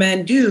technique can a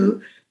man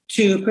do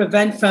to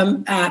prevent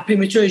from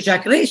premature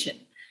ejaculation?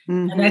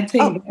 Mm-hmm. And I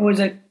think it was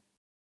a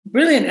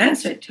brilliant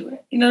answer to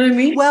it. You know what I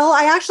mean? Well,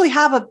 I actually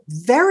have a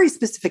very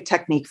specific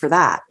technique for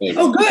that.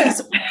 Oh,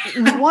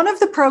 good. One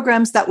of the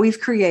programs that we've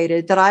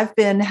created that I've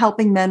been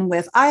helping men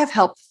with, I have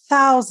helped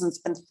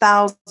thousands and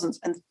thousands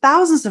and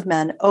thousands of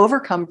men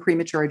overcome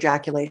premature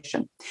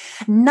ejaculation.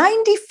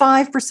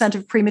 95%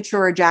 of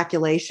premature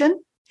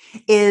ejaculation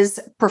is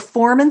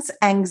performance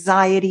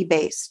anxiety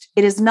based.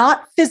 It is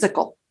not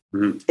physical.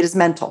 Mm-hmm. It is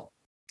mental.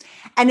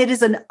 And it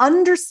is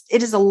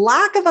a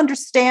lack of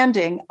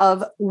understanding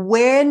of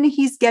when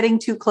he's getting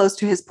too close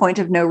to his point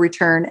of no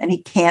return and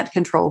he can't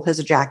control his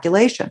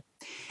ejaculation.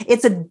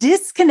 It's a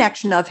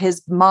disconnection of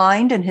his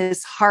mind and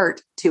his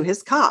heart to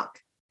his cock.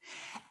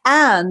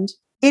 And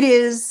it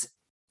is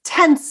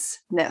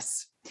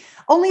tenseness.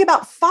 Only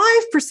about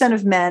 5%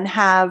 of men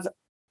have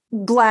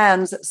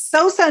glands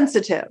so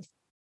sensitive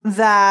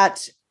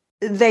that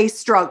they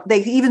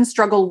even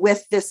struggle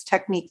with this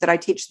technique that I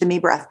teach, the Me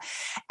Breath.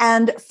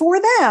 And for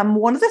them,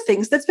 one of the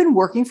things that's been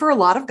working for a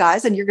lot of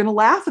guys, and you're going to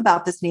laugh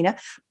about this, Nina,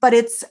 but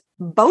it's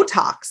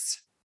Botox.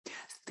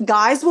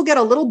 Guys will get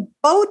a little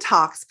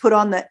Botox put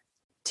on the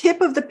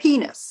tip of the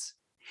penis.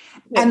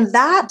 Yes. And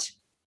that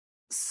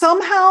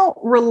somehow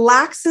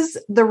relaxes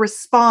the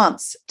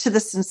response to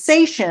the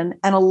sensation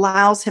and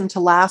allows him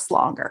to last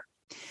longer.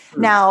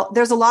 Now,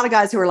 there's a lot of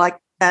guys who are like,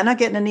 I'm not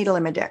getting a needle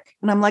in my dick.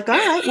 And I'm like, all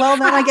right, well,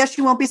 then I guess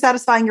you won't be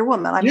satisfying your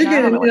woman. I mean,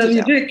 I don't know what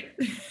to do.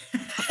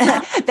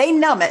 They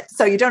numb it,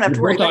 so you don't have to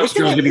worry about it. Botox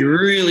girl's going to be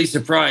really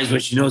surprised when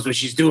she knows what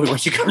she's doing when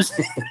she comes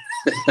in.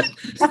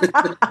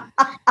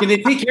 Can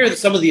they take care of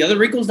some of the other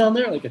wrinkles down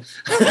there?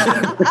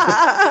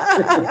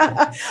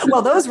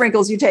 Well, those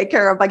wrinkles you take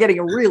care of by getting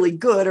a really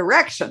good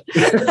erection.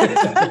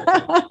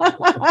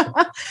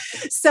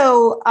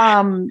 So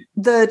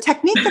the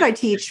technique that I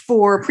teach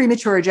for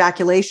premature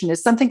ejaculation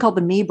is something called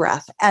the me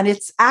breath. And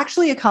it's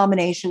actually a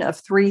combination of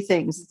three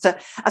things. It's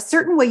a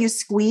certain way you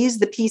squeeze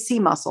the PC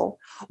muscle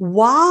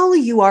while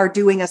you are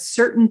doing a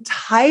certain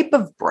type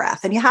of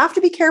breath. And you have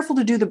to be careful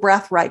to do the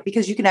breath right,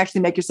 because you can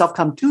actually make yourself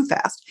come too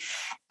fast.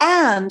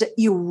 And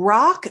you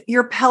rock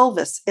your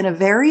pelvis in a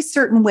very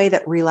certain way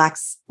that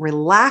relaxes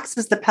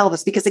the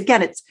pelvis, because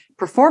again, it's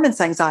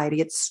performance anxiety,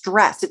 it's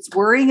stress, it's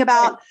worrying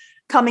about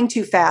coming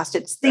too fast,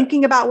 it's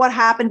thinking about what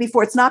happened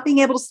before, it's not being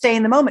able to stay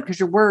in the moment because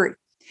you're worried.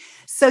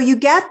 So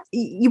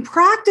you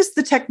practice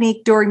the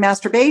technique during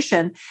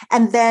masturbation,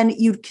 and then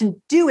you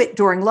can do it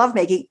during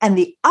lovemaking. And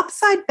the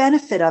upside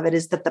benefit of it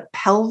is that the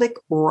pelvic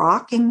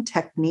rocking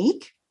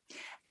technique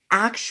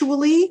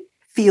actually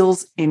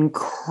feels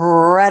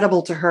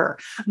incredible to her.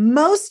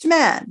 Most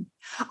men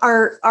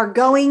are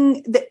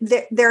going,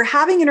 they're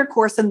having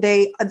intercourse and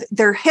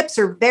their hips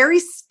are very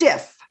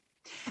stiff.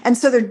 And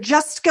so they're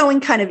just going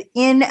kind of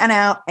in and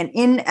out and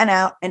in and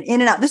out and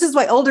in and out. This is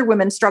why older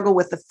women struggle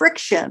with the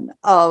friction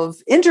of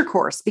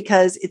intercourse,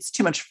 because it's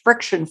too much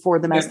friction for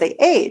them as they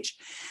age.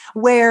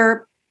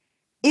 Where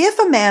if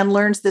a man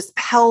learns this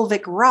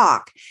pelvic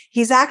rock,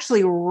 he's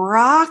actually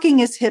rocking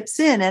his hips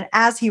in. And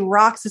as he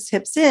rocks his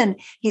hips in,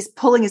 he's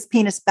pulling his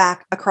penis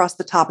back across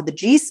the top of the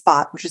G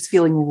spot, which is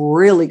feeling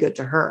really good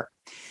to her.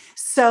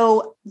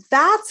 So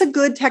that's a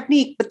good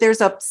technique, but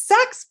there's a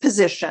sex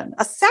position,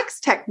 a sex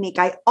technique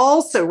I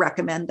also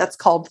recommend that's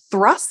called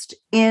thrust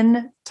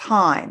in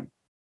time.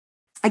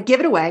 I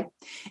give it away.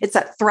 It's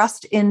at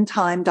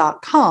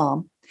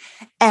thrustintime.com.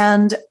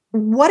 And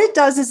what it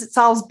does is it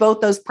solves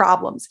both those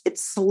problems. It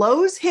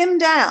slows him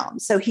down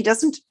so he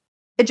doesn't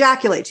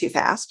ejaculate too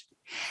fast.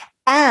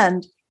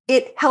 And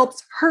it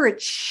helps her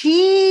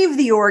achieve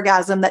the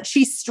orgasm that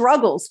she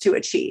struggles to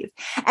achieve.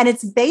 And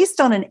it's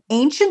based on an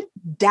ancient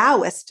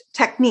Taoist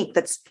technique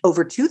that's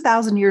over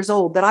 2,000 years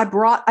old that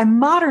I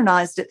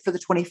modernized it for the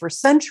 21st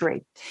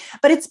century.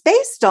 But it's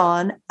based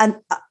on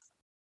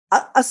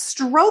a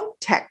stroke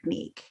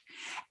technique.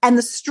 And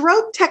the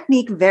stroke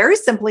technique, very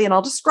simply, and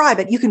I'll describe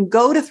it, you can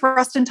go to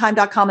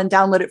thrustintime.com and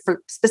download it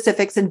for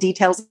specifics and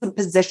details and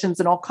positions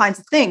and all kinds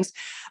of things.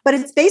 But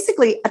it's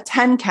basically a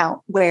 10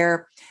 count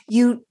where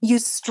you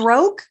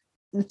stroke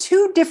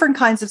two different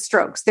kinds of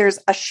strokes. There's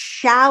a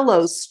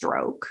shallow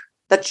stroke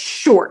that's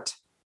short,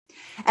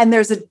 and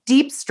there's a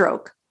deep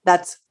stroke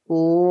that's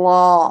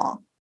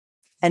long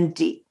and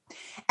deep.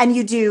 And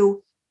you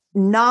do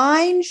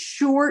 9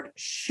 short,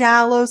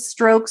 shallow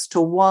strokes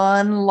to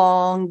 1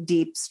 long,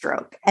 deep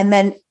stroke, and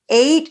then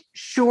 8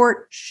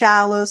 short,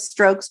 shallow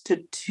strokes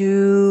to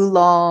 2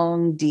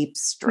 long, deep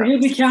strokes.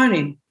 You'll be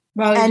counting.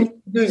 And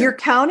you're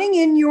counting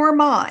in your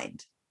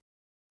mind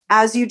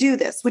as you do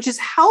this, which is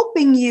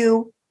helping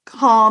you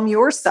calm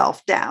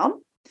yourself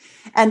down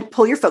and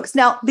pull your focus.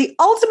 Now, the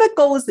ultimate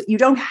goal is that you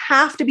don't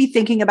have to be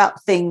thinking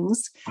about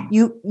things.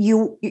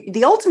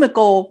 The ultimate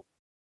goal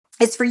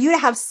is for you to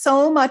have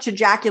so much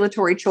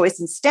ejaculatory choice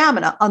and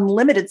stamina,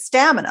 unlimited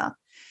stamina,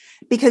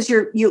 because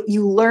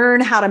you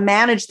learn how to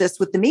manage this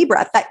with the me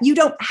breath, that you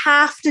don't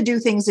have to do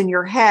things in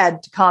your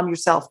head to calm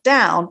yourself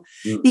down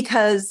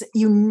because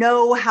you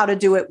know how to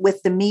do it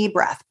with the me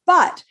breath.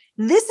 But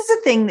this is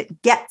a thing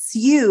that gets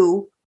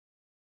you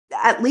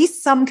at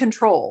least some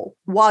control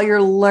while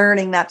you're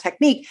learning that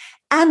technique.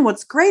 And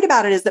what's great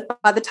about it is that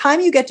by the time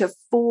you get to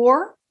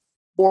 4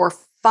 or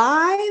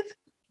 5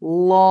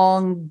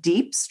 long,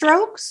 deep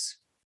strokes,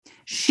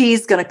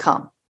 she's going to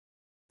come.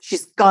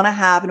 She's going to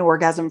have an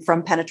orgasm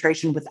from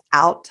penetration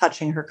without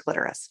touching her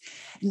clitoris.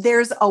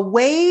 There's a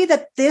way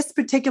that this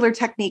particular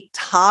technique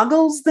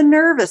toggles the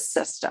nervous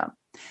system.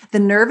 The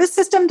nervous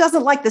system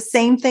doesn't like the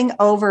same thing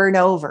over and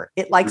over.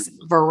 It likes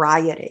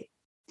variety.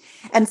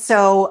 And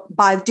so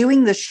by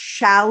doing the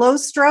shallow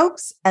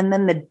strokes and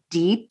then the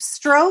deep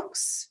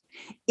strokes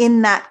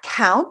in that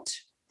count,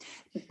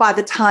 by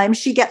the time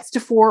she gets to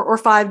 4 or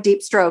 5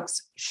 deep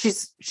strokes,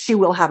 she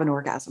will have an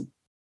orgasm.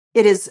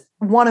 It is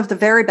one of the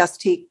very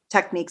best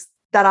techniques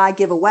that I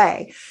give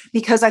away,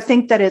 because I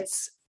think that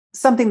it's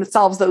something that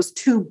solves those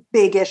two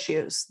big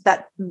issues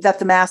that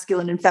the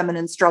masculine and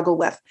feminine struggle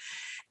with.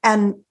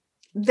 And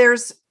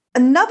there's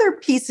another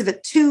piece of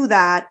it too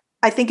that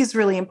I think is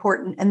really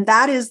important. And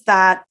that is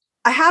that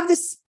I have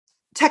this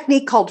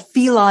technique called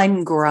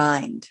feline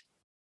grind.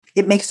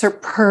 It makes her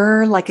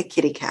purr like a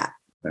kitty cat.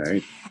 All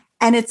right.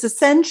 And it's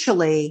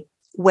essentially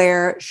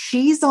where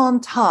she's on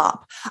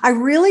top. I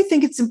really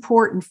think it's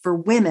important for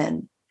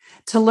women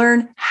to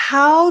learn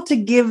how to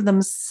give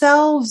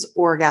themselves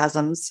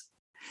orgasms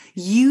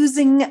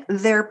using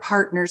their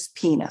partner's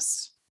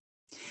penis.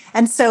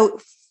 And so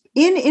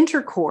in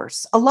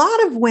intercourse, a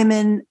lot of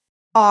women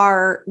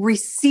are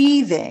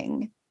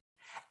receiving,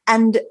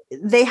 and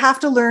they have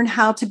to learn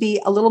how to be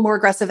a little more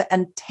aggressive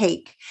and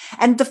take.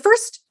 And the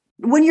first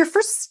when you're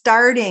first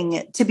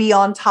starting to be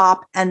on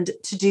top and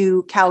to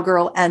do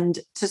cowgirl and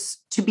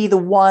to be the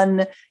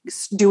one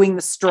doing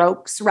the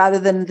strokes rather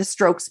than the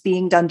strokes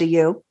being done to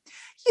you,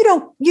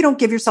 you don't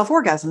give yourself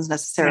orgasms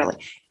necessarily.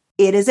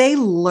 Yeah. It is a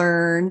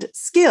learned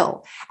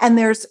skill. And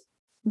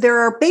there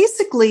are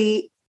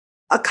basically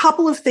a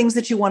couple of things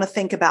that you want to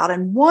think about.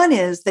 And one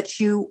is that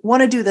you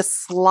want to do the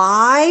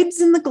slides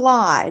and the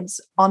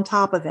glides on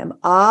top of him,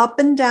 up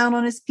and down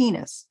on his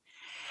penis.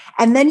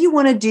 And then you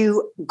want to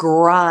do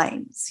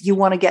grinds. You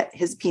want to get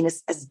his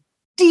penis as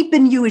deep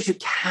in you as you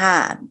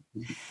can.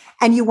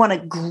 And you want to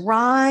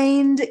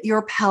grind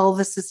your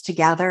pelvises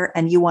together,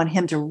 and you want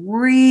him to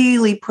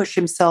really push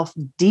himself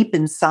deep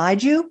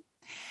inside you.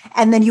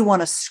 And then you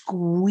want to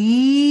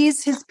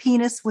squeeze his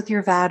penis with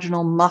your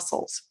vaginal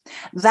muscles.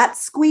 That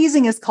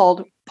squeezing is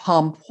called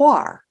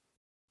pompoir.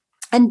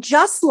 And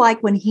just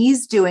like when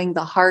he's doing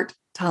the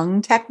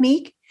heart-tongue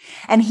technique,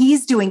 and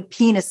he's doing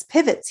penis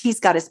pivots, he's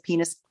got his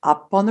penis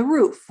up on the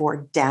roof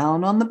or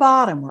down on the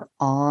bottom or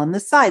on the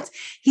sides.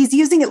 He's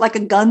using it like a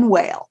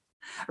gunwale,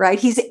 right?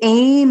 He's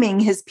aiming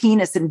his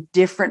penis in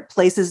different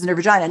places in her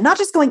vagina, not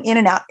just going in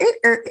and out,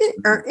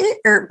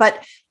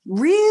 but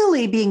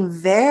really being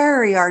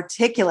very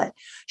articulate.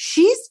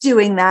 She's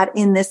doing that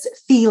in this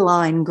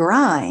feline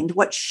grind.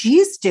 What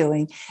she's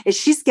doing is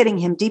she's getting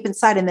him deep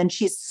inside, and then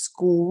she's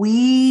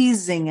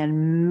squeezing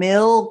and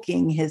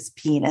milking his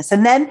penis,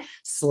 and then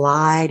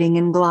sliding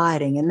and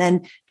gliding, and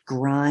then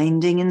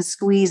grinding and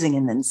squeezing,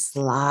 and then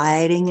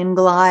sliding and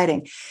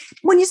gliding.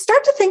 When you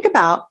start to think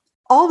about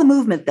all the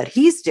movement that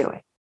he's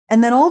doing,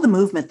 and then all the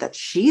movement that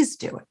she's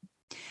doing,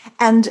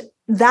 and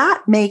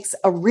that makes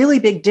a really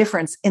big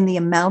difference in the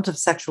amount of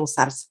sexual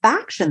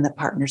satisfaction that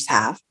partners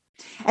have.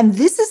 And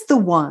this is the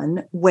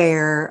one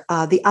where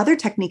the other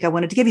technique I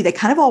wanted to give you, they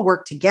kind of all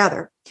work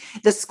together.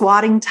 The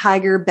squatting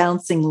tiger,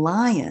 bouncing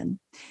lion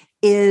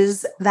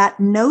is that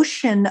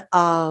notion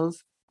of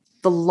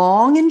the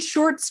long and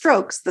short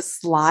strokes, the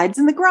slides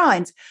and the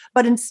grinds.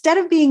 But instead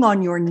of being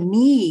on your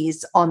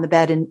knees on the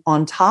bed and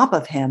on top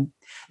of him,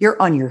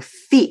 you're on your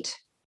feet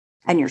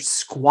and you're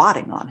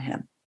squatting on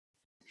him.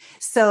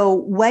 So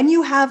when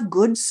you have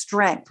good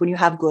strength, when you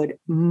have good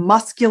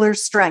muscular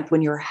strength,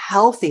 when you're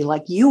healthy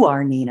like you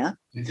are, Nina.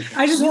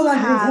 I just hold on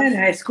to his hand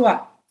and I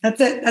squat. That's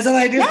it. That's all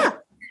I do. Yeah.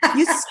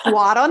 You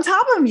squat on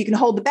top of him. You can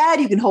hold the bed.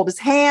 You can hold his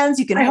hands.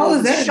 You can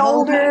hold his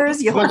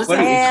shoulders. You hold his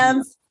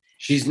hands.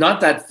 She's not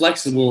that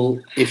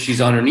flexible if she's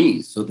on her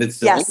knees. So that's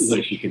the only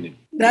way she can do.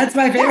 That's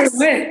my favorite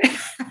way.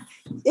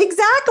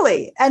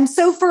 Exactly. And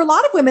so for a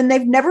lot of women,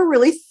 they've never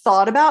really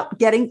thought about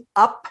getting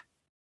up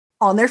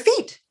on their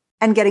feet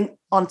and getting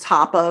on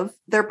top of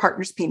their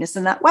partner's penis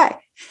in that way.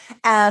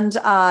 And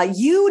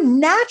you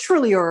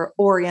naturally are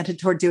oriented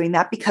toward doing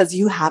that because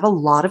you have a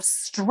lot of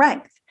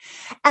strength.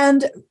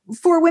 And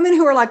for women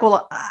who are like,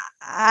 well,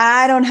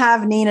 I don't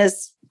have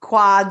Nina's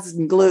quads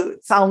and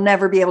glutes, I'll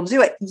never be able to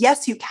do it.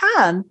 Yes, you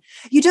can.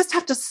 You just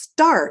have to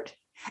start,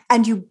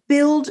 and you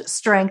build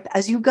strength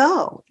as you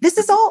go. This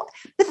is all,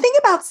 the thing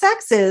about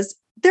sex is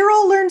they're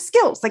all learned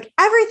skills. Like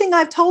everything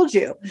I've told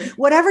you,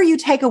 whatever you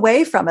take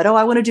away from it, oh,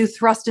 I want to do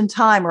thrust in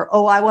time, or,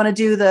 oh, I want to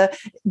do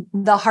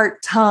the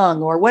heart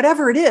tongue, or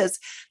whatever it is.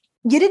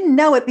 You didn't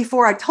know it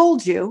before I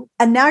told you,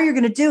 and now you're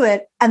going to do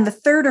it. And the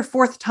third or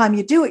fourth time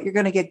you do it, you're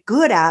going to get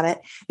good at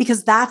it,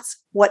 because that's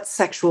what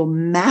sexual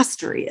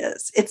mastery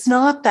is. It's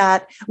not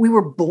that we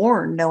were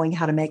born knowing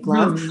how to make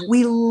love. Mm-hmm.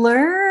 We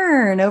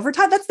learn over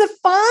time. That's the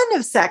fun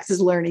of sex,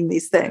 is learning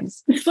these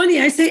things. It's funny.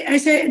 I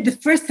say the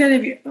first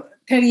 10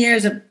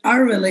 years of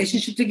our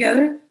relationship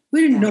together,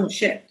 we didn't know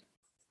shit.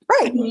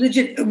 Right.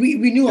 Legit. We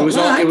knew a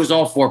lot. It was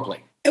all foreplay.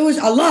 It was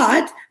a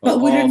lot,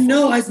 but we didn't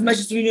know as much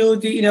as we knew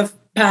the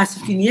past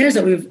 15 years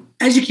that we've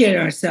educated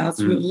ourselves.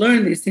 Mm. We've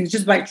learned these things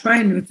just by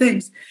trying new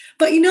things.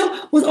 But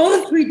with all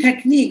the three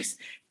techniques,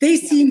 they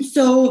seem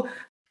so,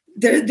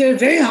 they're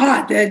very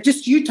hot. They're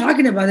just, you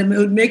talking about them, it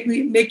would make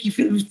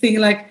you think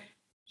like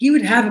he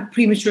would have a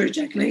premature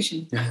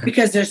ejaculation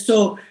because they're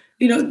so,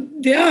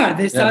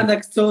 they sound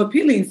like so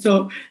appealing,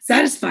 so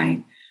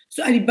satisfying.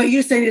 So, but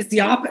you're saying it's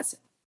the opposite.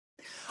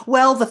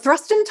 Well, the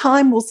thrust in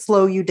time will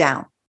slow you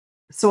down.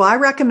 So I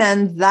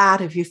recommend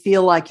that if you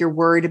feel like you're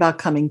worried about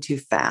coming too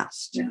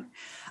fast. Yeah.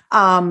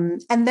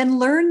 And then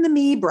learn the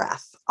me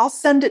breath. I'll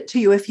send it to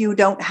you if you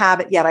don't have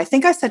it yet. I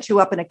think I set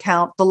you up an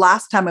account the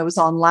last time I was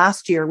on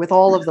last year with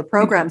all of the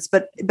programs.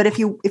 But if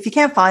you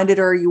can't find it,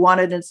 or you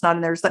want it and it's not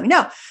in there, just let me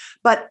know.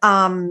 But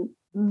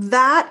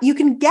that you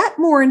can get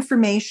more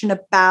information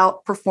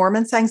about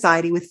performance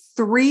anxiety with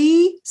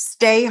 3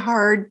 stay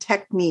hard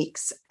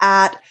techniques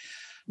at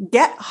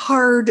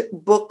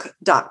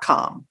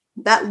gethardbook.com.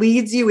 That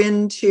leads you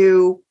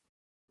into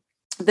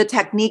the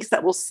techniques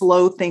that will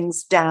slow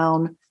things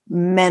down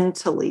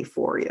mentally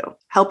for you,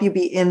 help you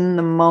be in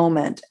the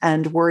moment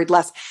and worried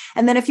less.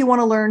 And then if you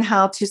want to learn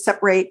how to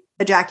separate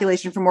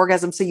ejaculation from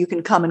orgasm so you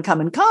can come and come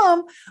and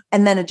come,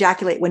 and then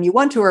ejaculate when you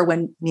want to or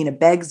when Nina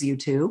begs you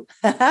to,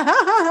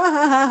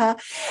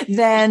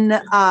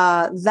 then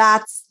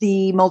that's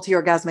the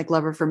Multi-Orgasmic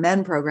Lover for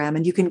Men program.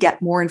 And you can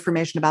get more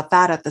information about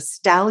that at the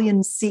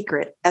Stallion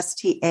Secret,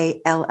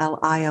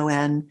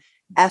 STALLION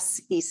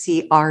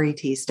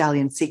SECRET,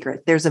 Stallion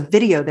Secret. There's a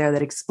video there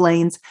that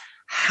explains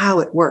how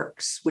it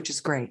works, which is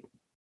great.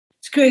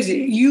 It's crazy.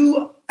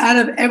 You, out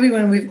of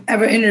everyone we've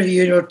ever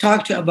interviewed or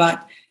talked to about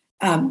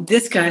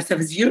this kind of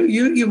stuff, is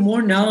you're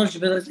more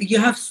knowledgeable. You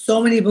have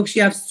so many books.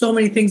 You have so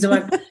many things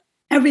about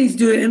everything to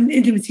do with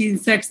intimacy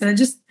and sex.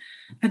 And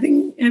I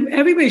think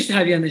everybody should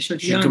have you on the show. You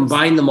should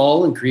combine them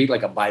all and create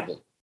like a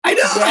Bible. I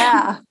know.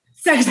 Yeah.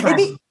 Sex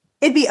Bible.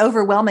 It'd be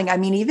overwhelming. I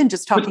mean, even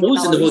just talking about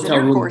those in the hotel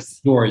room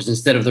doors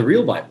instead of the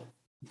real Bible.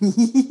 Or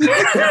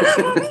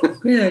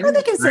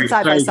they can sit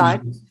side by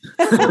side.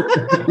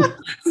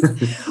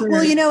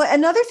 Well,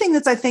 another thing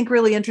that's, I think,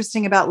 really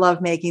interesting about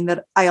lovemaking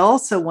that I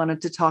also wanted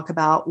to talk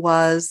about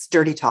was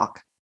dirty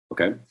talk.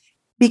 Okay.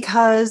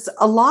 Because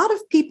a lot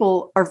of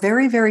people are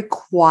very, very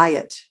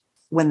quiet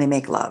when they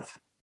make love.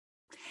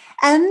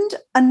 And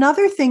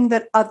another thing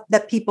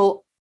that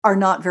people are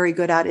not very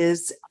good at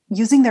is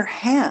using their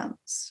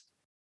hands.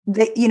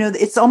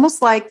 It's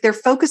almost like they're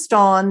focused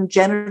on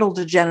genital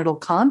to genital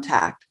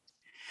contact,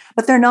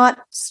 but they're not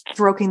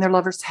stroking their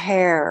lover's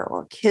hair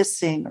or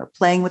kissing or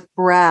playing with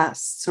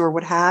breasts or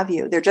what have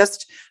you. They're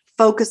just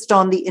focused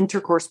on the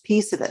intercourse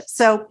piece of it.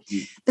 So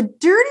the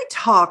dirty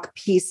talk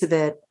piece of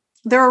it,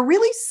 there are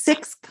really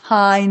 6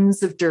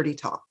 kinds of dirty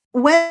talk.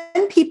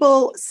 When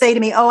people say to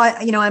me, "Oh,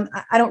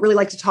 I don't really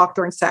like to talk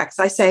during sex,"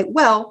 I say,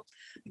 "Well,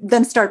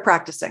 then start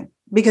practicing,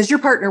 because your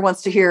partner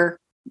wants to hear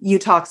you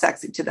talk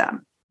sexy to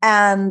them.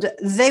 And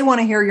they want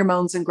to hear your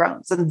moans and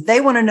groans, and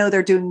they want to know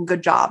they're doing a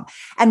good job.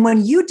 And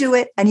when you do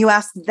it and you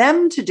ask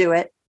them to do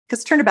it,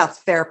 because turnabout's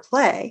fair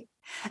play,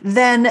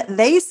 then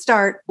they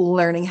start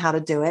learning how to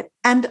do it.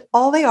 And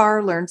all they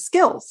are learned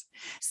skills."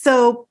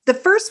 So the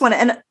first one,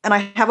 and I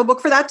have a book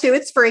for that too.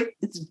 It's free.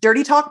 It's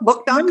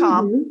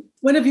dirtytalkbook.com.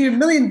 One of your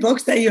million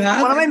books that you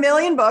have. One of my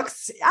million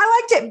books.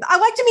 I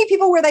like to meet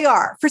people where they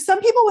are. For some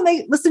people, when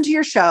they listen to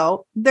your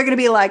show, they're going to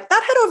be like,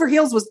 "That Head Over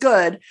Heels was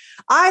good.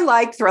 I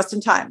like Thrust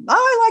in Time.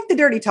 I like the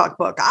Dirty Talk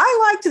book.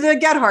 I liked the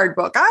Get Hard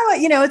book.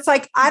 It's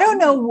like, I don't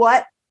know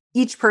what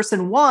each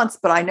person wants,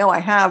 but I know I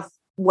have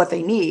what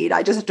they need.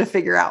 I just have to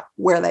figure out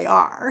where they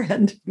are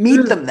and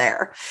meet them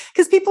there."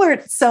 Because people are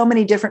at so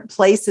many different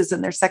places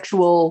in their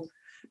sexual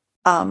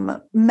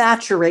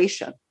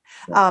maturation.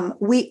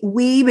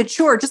 We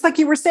mature, just like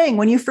you were saying,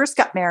 when you first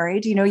got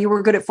married, you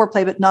were good at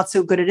foreplay, but not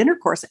so good at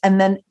intercourse.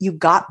 And then you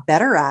got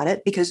better at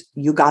it because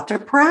you got to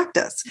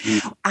practice.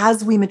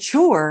 As we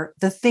mature,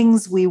 the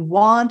things we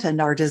want and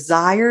our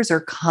desires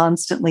are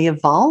constantly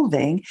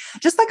evolving,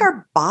 just like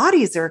our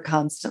bodies are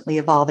constantly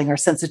evolving. Our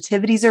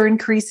sensitivities are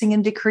increasing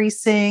and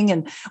decreasing,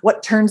 and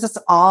what turns us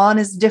on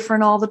is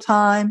different all the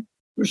time.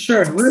 For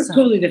sure. We're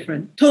totally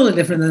different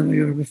than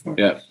we were before.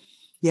 Yeah.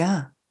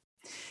 Yeah.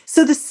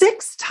 So the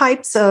 6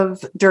 types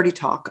of dirty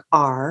talk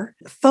are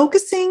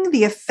focusing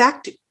the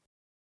effect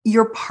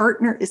your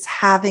partner is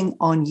having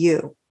on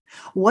you.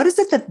 What is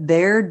it that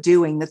they're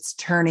doing that's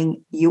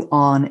turning you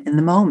on in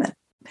the moment?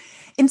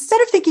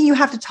 Instead of thinking you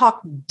have to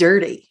talk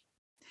dirty,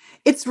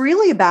 it's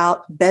really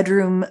about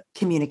bedroom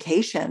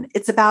communication.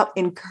 It's about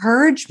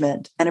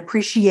encouragement and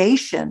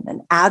appreciation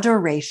and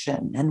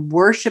adoration and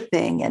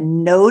worshiping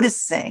and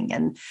noticing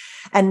and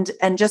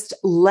just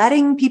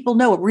letting people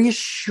know,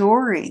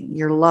 reassuring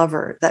your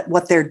lover that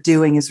what they're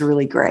doing is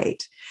really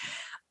great.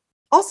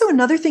 Also,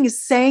 another thing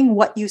is saying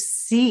what you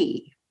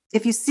see.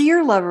 If you see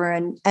your lover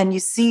and you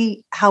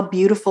see how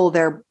beautiful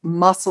their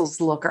muscles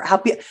look, or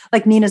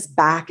like Nina's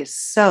back is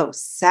so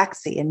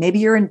sexy, and maybe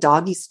you're in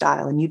doggy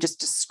style and you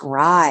just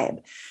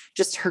describe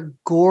just her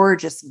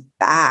gorgeous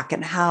back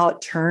and how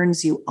it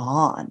turns you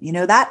on,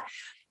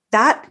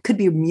 that could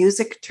be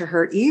music to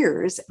her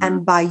ears.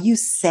 And by you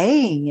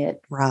saying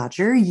it,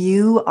 Roger,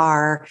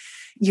 you're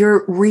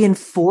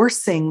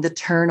reinforcing the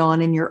turn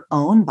on in your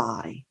own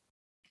body.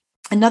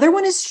 Another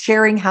one is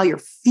sharing how you're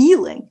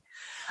feeling.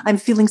 I'm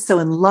feeling so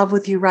in love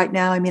with you right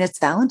now. I mean, it's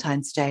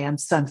Valentine's Day. I'm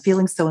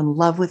feeling so in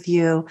love with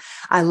you.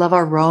 I love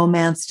our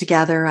romance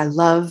together. I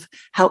love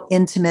how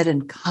intimate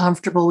and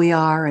comfortable we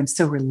are. I'm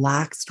so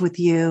relaxed with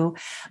you.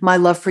 My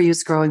love for you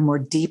is growing more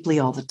deeply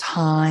all the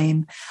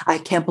time. I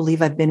can't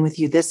believe I've been with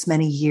you this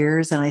many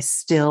years, and I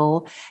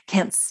still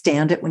can't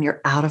stand it when you're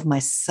out of my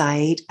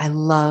sight. I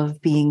love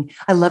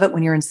it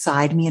when you're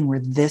inside me and we're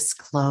this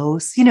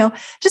close,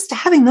 just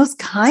having those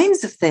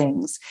kinds of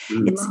things.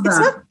 It's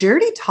not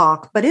dirty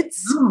talk, but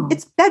it's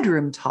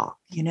bedroom talk,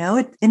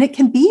 and it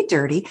can be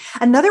dirty.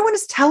 Another one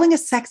is telling a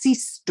sexy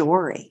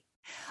story.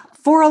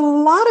 For a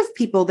lot of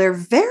people, they're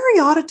very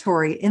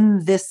auditory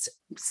in this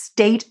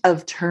state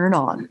of turn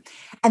on.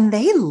 And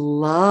they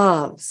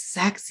love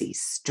sexy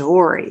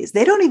stories.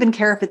 They don't even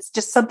care if it's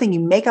just something you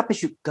make up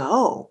as you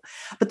go.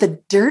 But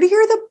the dirtier,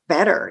 the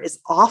better is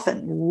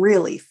often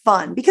really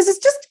fun because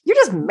you're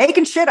just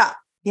making shit up.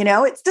 You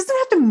know, it doesn't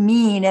have to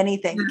mean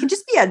anything. It can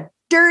just be a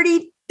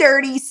dirty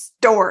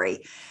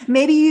story.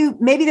 Maybe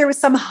there was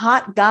some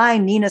hot guy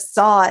Nina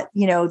saw at,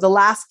 the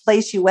last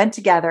place you went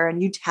together,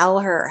 and you tell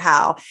her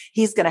how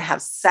he's going to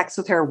have sex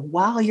with her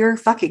while you're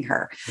fucking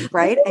her,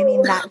 right? I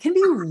mean, that can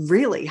be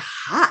really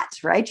hot,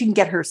 right? You can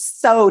get her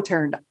so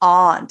turned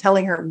on,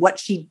 telling her what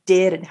she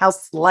did and how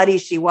slutty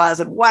she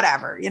was and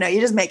whatever, you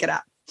just make it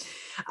up.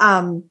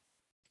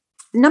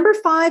 Number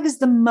 5 is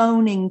the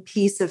moaning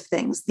piece of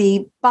things,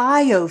 the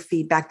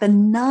biofeedback, the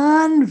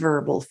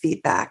nonverbal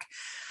feedback.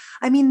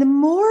 I mean, the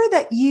more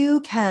that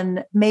you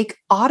can make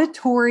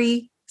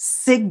auditory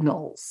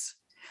signals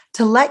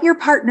to let your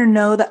partner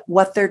know that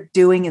what they're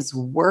doing is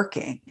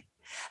working,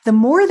 the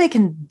more they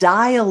can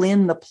dial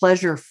in the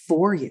pleasure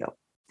for you.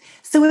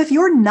 So if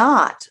you're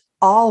not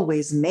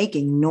always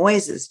making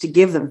noises to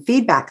give them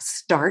feedback,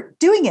 start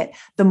doing it.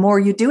 The more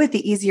you do it,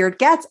 the easier it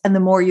gets. And the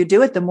more you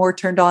do it, the more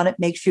turned on it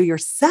makes you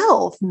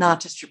yourself,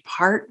 not just your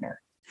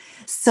partner.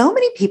 So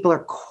many people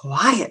are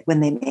quiet when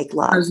they make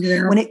love,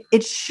 when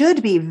it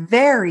should be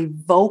very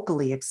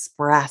vocally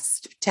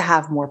expressed to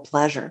have more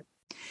pleasure.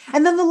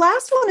 And then the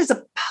last one is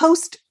a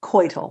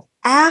post-coital,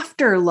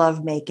 after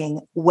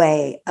lovemaking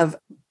way of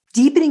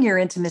deepening your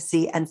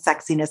intimacy and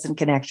sexiness and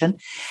connection.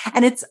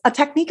 And it's a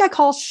technique I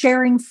call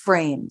sharing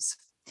frames,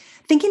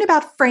 thinking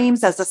about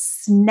frames as a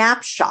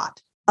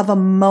snapshot of a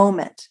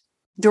moment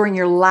during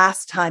your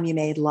last time you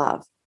made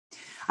love.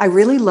 I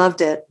really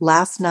loved it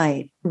last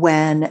night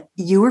when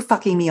you were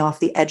fucking me off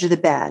the edge of the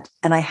bed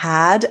and I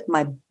had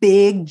my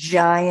big,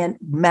 giant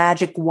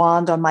magic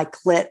wand on my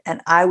clit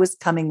and I was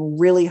coming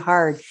really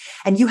hard.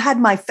 And you had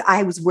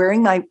I was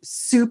wearing my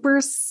super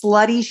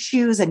slutty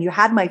shoes and you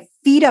had my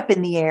feet up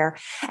in the air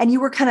and you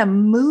were kind of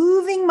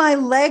moving my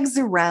legs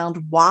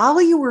around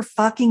while you were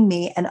fucking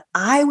me. And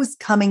I was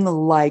coming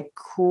like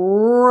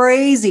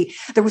crazy.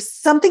 There was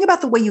something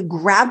about the way you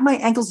grabbed my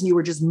ankles and you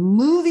were just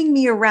moving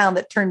me around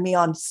that turned me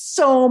on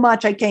so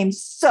much. I came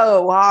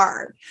so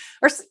hard.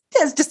 Or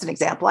that's just an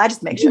example. I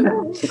just make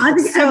sure. I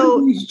think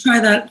everybody should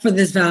try that for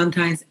this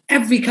Valentine's.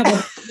 Every couple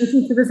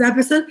listening to this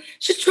episode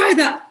should try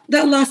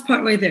that last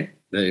part right there.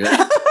 There you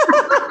go.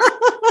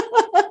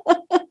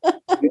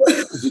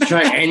 If you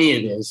try any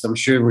of this, I'm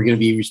sure we're going to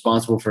be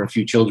responsible for a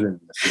few children.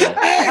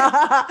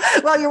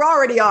 Well, you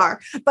already are,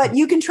 but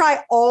you can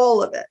try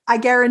all of it. I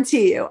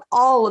guarantee you,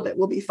 all of it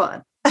will be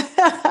fun.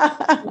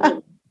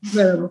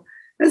 Incredible.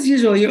 As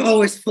usual, you're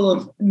always full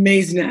of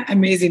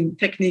amazing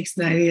techniques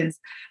and ideas.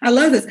 I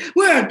love this.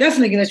 We're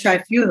definitely going to try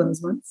a few of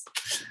those ones.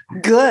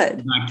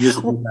 Good. You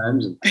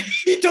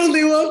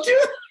totally won't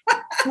you?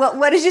 Well,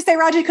 what did you say,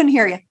 Roger? I couldn't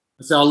hear you.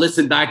 So I'll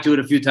listen back to it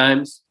a few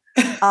times.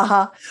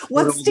 Uh-huh.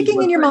 What's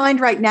sticking in your mind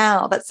right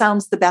now that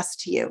sounds the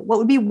best to you? What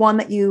would be one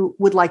that you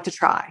would like to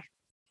try?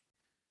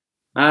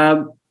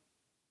 Well,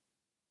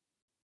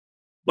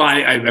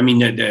 I mean,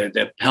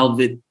 the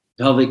pelvic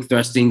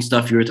thrusting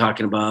stuff you were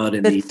talking about.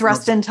 And the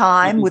thrust in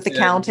time with the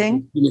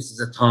counting. Penis is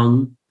a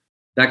tongue.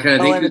 That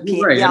kind of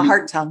thing. Right. Yeah,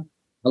 heart tongue.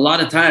 A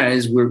lot of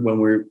times when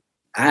we're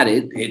at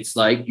it, it's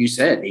like you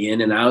said, the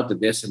in and out, the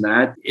this and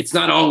that. It's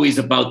not always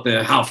about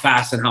the how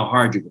fast and how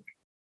hard you're going.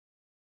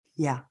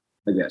 Yeah.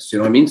 I guess, you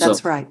know what I mean?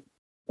 That's right.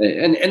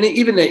 And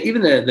even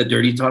the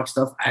dirty talk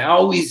stuff, I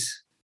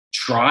always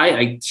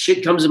try.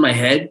 Shit comes in my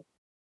head,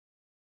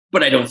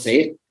 but I don't say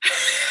it.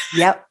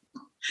 Yep.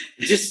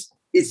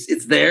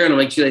 It's there, and I'm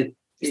like, should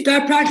I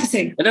start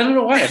practicing? And I don't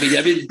know why. I mean,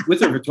 I've been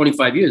with her for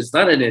 25 years. It's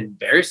not an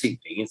embarrassing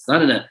thing. It's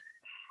not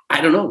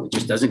I don't know. It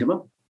just doesn't come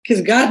up.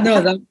 Because God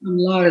knows I'm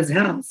loud as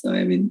hell. So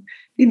I mean,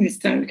 you need to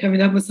start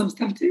coming up with some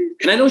stuff too.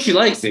 And I know she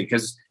likes it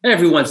because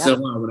every once in a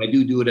while when I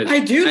do it,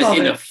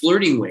 in a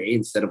flirting way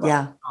instead of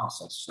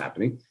that's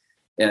happening.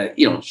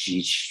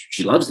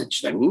 She loves it.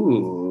 She's like,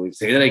 ooh,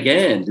 say that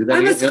again. Do that.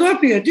 I'm again. a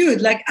Scorpio,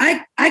 dude. Like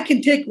I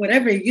can take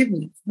whatever you give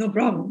me. No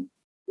problem.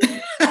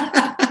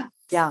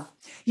 Yeah.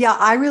 Yeah.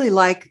 I really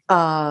like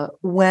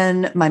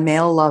when my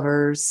male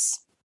lovers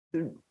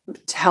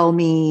tell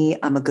me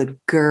I'm a good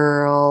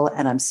girl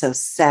and I'm so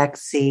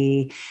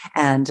sexy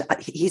and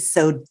he's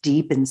so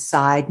deep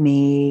inside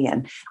me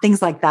and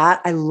things like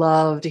that. I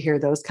love to hear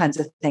those kinds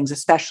of things,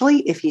 especially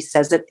if he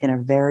says it in a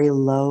very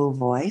low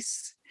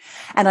voice.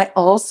 And I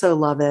also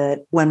love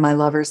it when my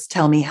lovers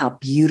tell me how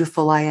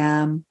beautiful I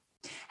am,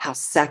 how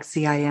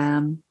sexy I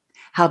am,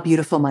 how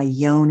beautiful my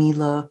yoni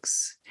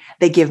looks.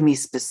 They give me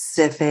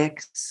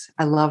specifics.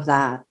 I love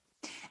that.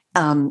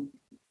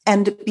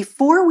 And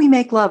before we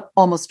make love,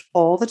 almost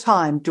all the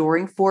time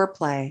during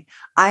foreplay,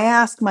 I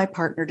ask my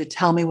partner to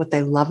tell me what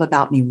they love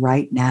about me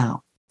right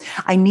now.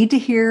 I need to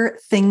hear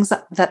things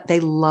that they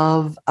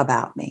love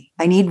about me.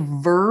 I need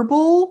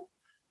verbal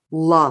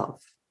love,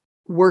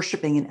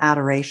 worshiping and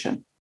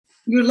adoration.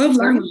 Your love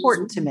language is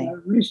important to me,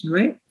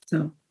 right?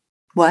 So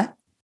what?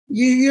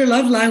 Your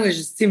love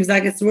language seems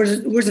like it's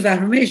words of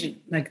affirmation.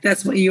 Like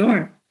that's what you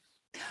are.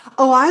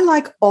 Oh, I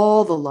like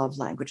all the love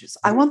languages.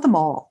 I want them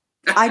all.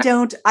 I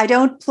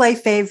don't play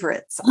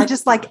favorites. I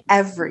just like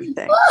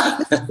everything.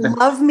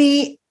 Love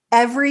me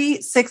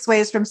every 6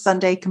 ways from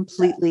Sunday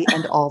completely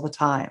and all the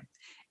time.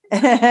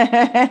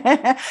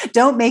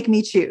 Don't make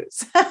me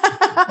choose.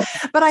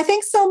 But I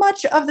think so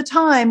much of the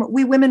time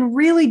we women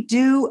really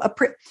do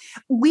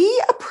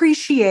we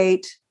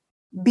appreciate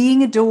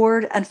being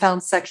adored and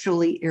found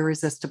sexually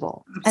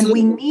irresistible.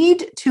 Absolutely. And we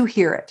need to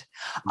hear it.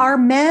 Our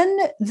men,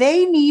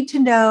 they need to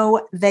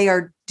know they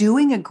are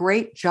doing a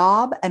great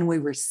job and we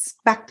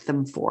respect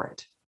them for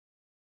it.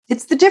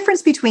 It's the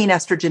difference between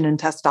estrogen and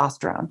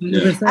testosterone.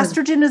 Yeah.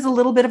 Estrogen is a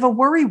little bit of a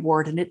worry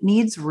wart and it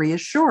needs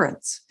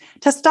reassurance.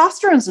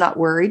 Testosterone's not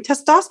worried.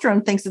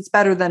 Testosterone thinks it's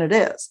better than it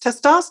is.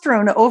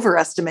 Testosterone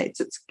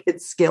overestimates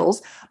its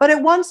skills, but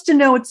it wants to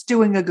know it's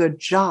doing a good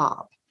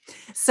job.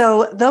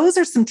 So those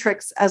are some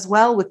tricks as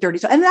well with Dirty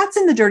Talk. And that's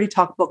in the Dirty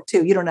Talk book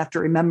too. You don't have to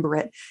remember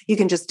it. You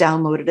can just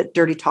download it at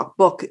Dirty Talk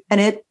book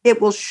and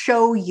it will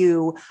show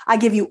you, I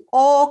give you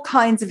all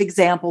kinds of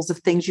examples of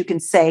things you can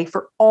say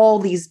for all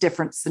these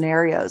different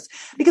scenarios.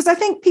 Because I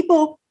think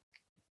people,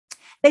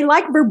 they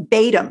like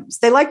verbatims.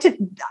 They like to,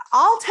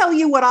 I'll tell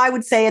you what I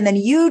would say and then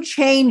you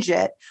change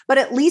it, but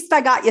at least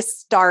I got you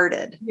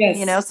started.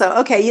 Yes. So,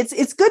 okay,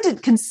 it's good to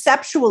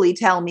conceptually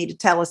tell me to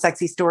tell a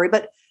sexy story,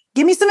 but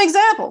give me some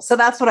examples. So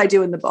that's what I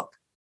do in the book.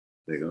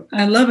 There you go.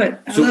 I love it.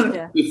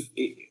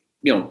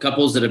 If,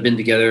 couples that have been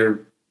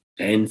together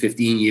 10,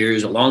 15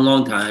 years, a long,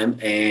 long time,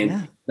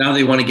 and now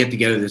they want to get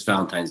together this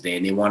Valentine's Day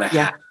and they want to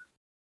have,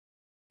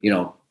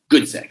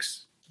 good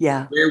sex.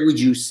 Yeah. Where would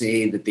you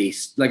say that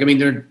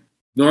they're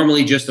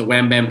normally just a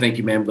wham, bam, thank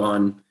you, ma'am,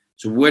 gone.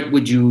 So what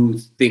would you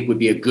think would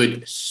be a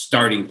good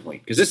starting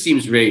point? Because this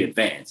seems very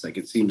advanced. Like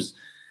it seems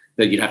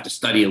that you'd have to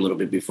study a little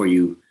bit before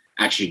you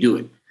actually do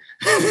it.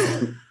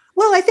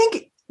 Well, I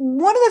think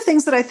one of the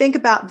things that I think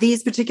about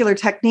these particular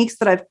techniques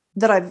that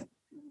I've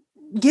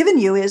given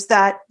you is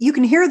that you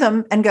can hear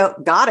them and go,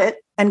 got it,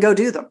 and go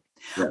do them.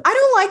 Yeah. I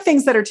don't like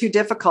things that are too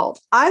difficult.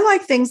 I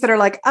like things that are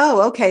like,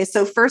 oh, okay,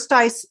 so first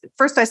I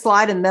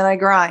slide and then I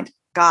grind.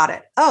 Got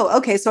it. Oh,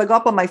 okay, so I go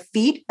up on my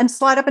feet and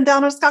slide up and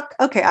down on a scock.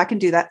 Okay, I can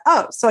do that.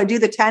 Oh, so I do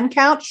the 10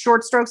 count,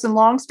 short strokes and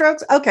long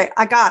strokes. Okay,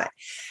 I got it.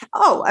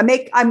 Oh,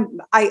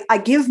 I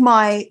give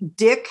my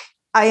dick.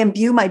 I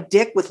imbue my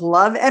dick with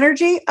love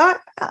energy. All right,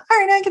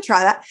 I can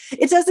try that.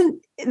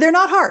 They're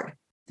not hard.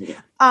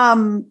 Yeah.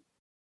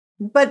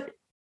 But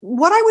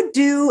what I would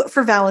do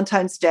for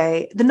Valentine's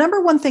Day, the number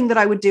one thing that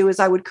I would do is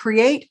I would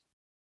create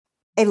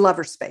a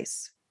lover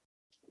space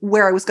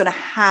where I was going to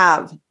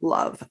have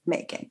love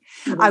making.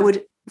 Mm-hmm.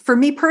 For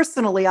me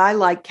personally, I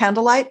like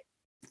candlelight,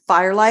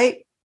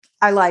 firelight.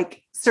 I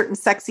like certain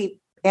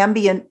sexy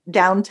ambient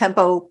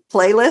down-tempo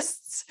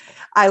playlists.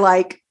 I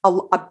like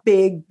a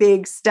big,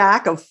 big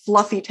stack of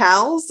fluffy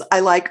towels. I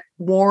like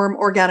warm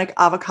organic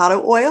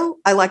avocado oil.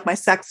 I like my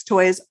sex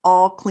toys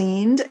all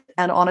cleaned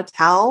and on a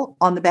towel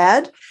on the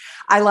bed.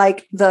 I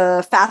like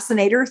the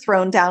fascinator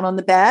thrown down on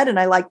the bed, and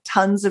I like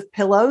tons of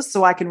pillows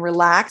so I can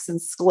relax and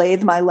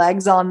sclathe my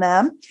legs on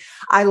them.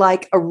 I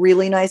like a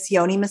really nice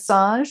yoni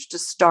massage to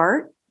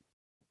start.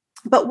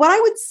 But what I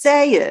would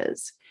say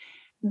is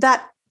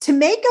that to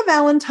make a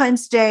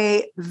Valentine's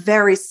Day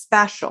very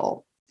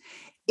special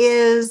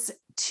is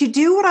to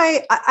do what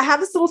I have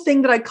this little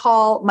thing that I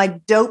call my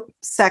dope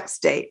sex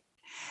date.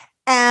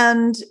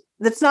 And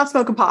that's not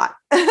smoking pot.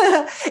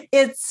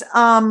 It's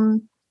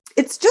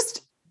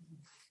just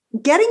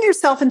getting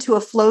yourself into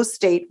a flow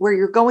state where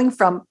you're going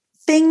from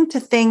thing to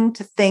thing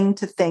to thing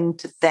to thing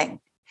to thing.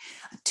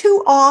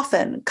 Too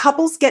often,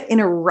 couples get in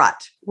a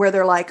rut where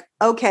they're like,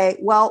 okay,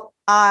 well,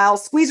 I'll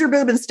squeeze her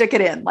boob and stick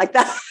it in. Like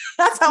that.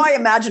 That's how I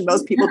imagine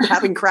most people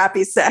having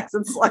crappy sex.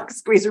 It's like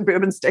squeeze her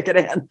boob and stick it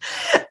in.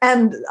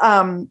 And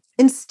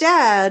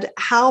instead,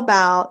 how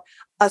about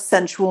a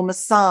sensual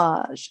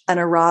massage, an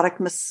erotic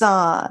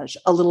massage,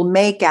 a little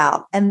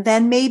makeout, and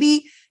then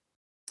maybe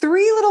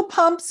 3 little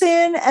pumps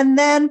in and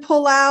then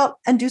pull out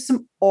and do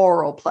some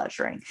oral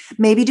pleasuring.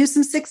 Maybe do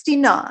some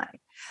 69.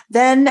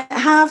 Then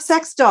have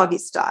sex doggy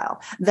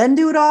style, then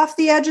do it off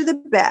the edge of the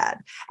bed,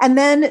 and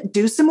then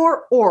do some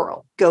more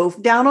oral, go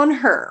down on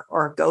her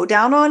or go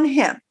down on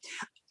him.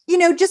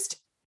 Just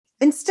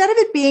instead of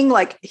it being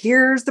like,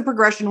 here's the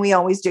progression we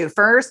always do.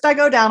 First, I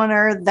go down on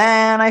her,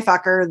 then I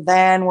fuck her,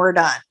 then we're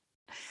done.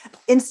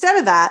 Instead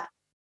of that,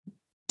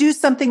 do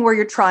something where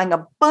you're trying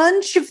a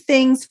bunch of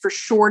things for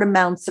short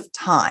amounts of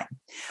time,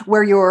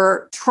 where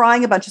you're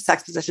trying a bunch of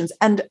sex positions.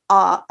 And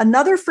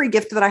another free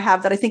gift that I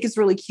have that I think is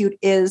really cute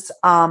is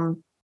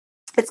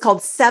it's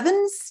called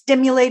 7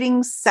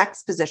 Stimulating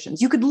Sex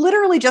Positions. You could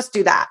literally just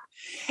do that.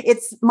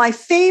 It's my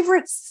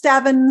favorite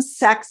 7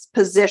 sex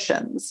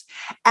positions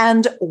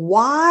and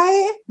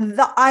why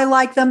I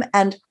like them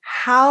and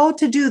how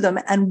to do them.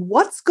 And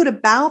what's good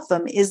about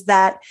them is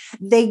that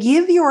they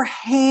give your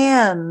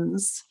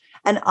hands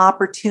an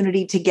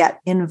opportunity to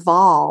get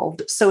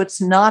involved. So it's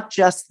not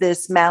just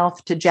this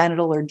mouth to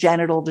genital or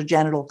genital to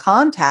genital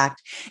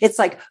contact. It's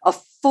like a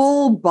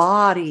full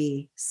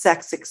body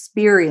sex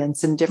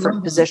experience in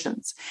different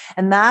positions.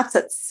 And that's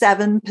at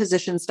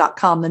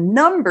 7positions.com, the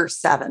number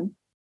 7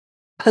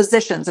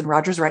 positions. And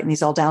Roger's writing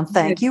these all down.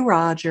 Thank you,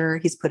 Roger.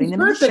 He's putting them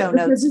in the show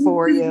notes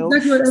for you.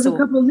 Exactly what every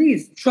couple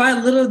needs. Try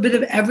a little bit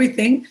of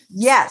everything.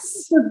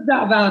 Yes.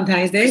 About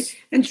Valentine's Day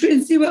and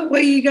see what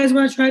way you guys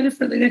want to try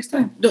differently next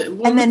time.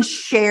 And then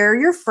share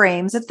your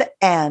frames at the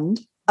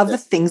end of the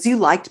things you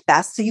liked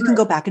best so you can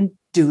go back and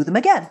do them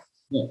again.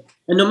 Yeah.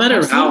 And no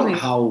matter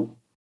how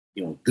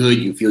good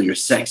you feel your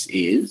sex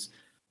is,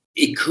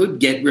 it could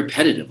get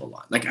repetitive a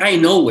lot. Like, I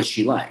know what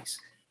she likes.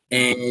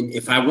 And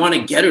if I want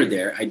to get her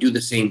there, I do the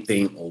same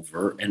thing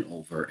over and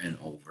over and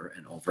over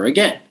and over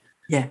again.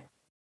 Yeah.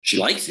 She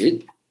likes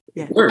it.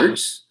 Yeah. It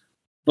works.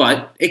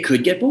 But it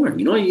could get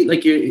boring.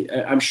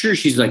 I'm sure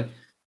she's like,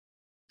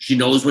 she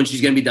knows when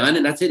she's going to be done,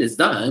 and that's it. It's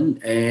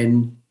done.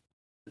 And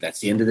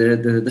that's the end of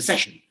the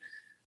session.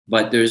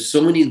 But there's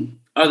so many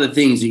other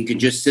things that you can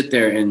just sit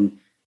there and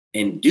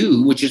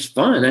do, which is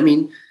fun. I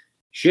mean,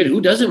 shit,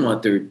 who doesn't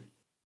want their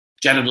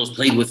genitals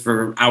played with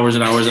for hours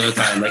and hours at a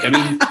time? Like, I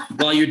mean,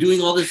 while you're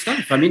doing all this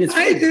stuff. I mean, it's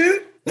fun. I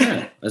do.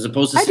 Yeah, as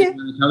opposed to sitting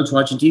on the couch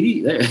watching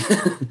TV. There.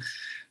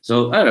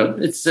 So, I don't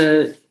know. It's,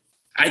 I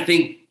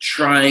think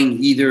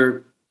trying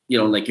either,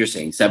 like you're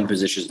saying,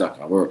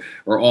 7positions.com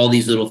or all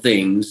these little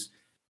things,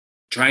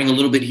 trying a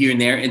little bit here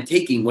and there and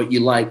taking what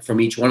you like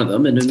from each one of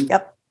them. And then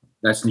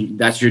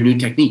that's your new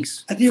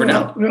techniques. I think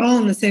we're all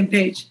on the same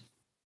page.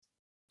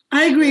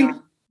 I agree. Yeah.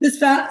 This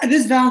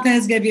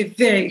Valentine's is going to be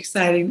very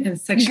exciting and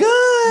sexual.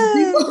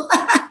 Good.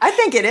 I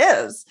think it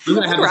is.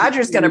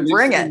 Roger's going to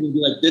bring it. Be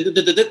like,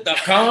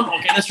 .com.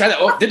 Okay, let's try that.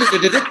 Oh,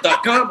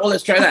 .com. Oh,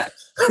 let's try that.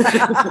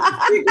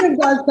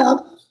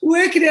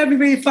 Where can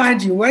everybody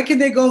find you? Where can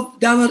they go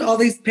download all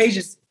these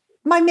pages?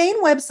 My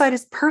main website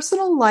is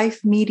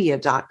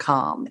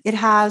personallifemedia.com. It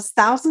has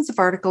thousands of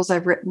articles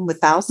I've written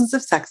with thousands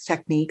of sex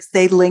techniques.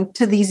 They link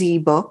to these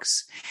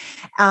ebooks.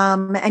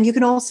 And you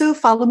can also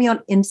follow me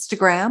on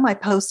Instagram. I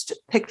post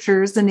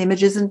pictures and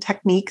images and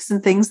techniques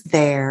and things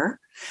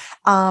there.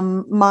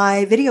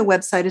 My video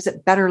website is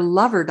at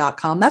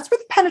betterlover.com. That's where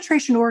the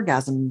penetration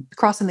orgasm,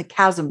 crossing the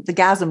chasm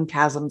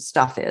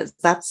stuff is.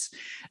 That's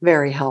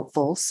very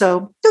helpful.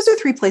 So those are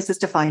 3 places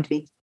to find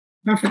me.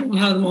 Perfect. We'll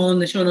have them all in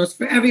the show notes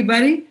for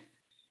everybody.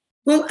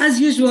 Well, as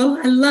usual,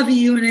 I love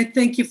you, and I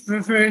thank you for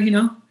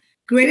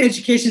great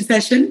education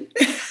session.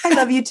 I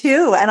love you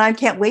too, and I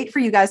can't wait for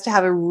you guys to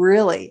have a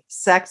really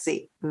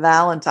sexy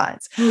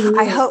Valentine's. Mm-hmm.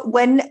 I hope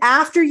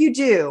after you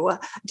do,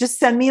 just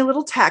send me a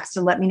little text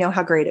and let me know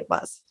how great it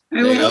was.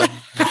 I will.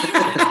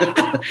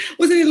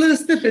 Wasn't any little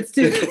snippets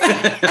too?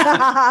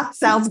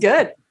 Sounds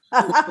good.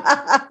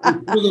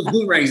 Little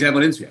blue rags have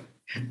on Instagram.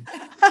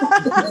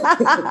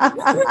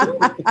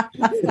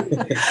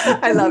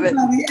 I love it.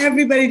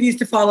 Everybody needs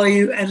to follow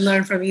you and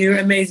learn from you.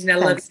 Amazing. I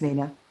love it.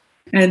 Nina.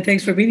 And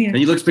thanks for being here. And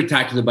you look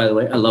spectacular, by the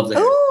way. I love that.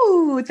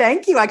 Oh,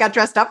 thank you. I got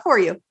dressed up for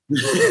you.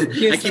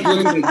 I keep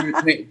looking at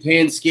your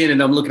tan skin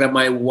and I'm looking at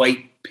my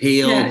white,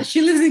 pale. Yeah,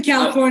 she lives in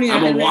California.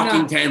 I'm a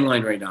walking tan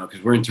line right now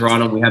because we're in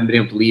Toronto and we haven't been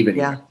able to leave it.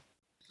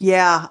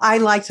 Yeah, I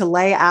like to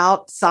lay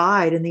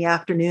outside in the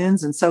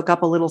afternoons and soak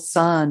up a little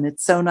sun.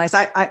 It's so nice.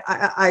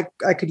 I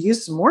could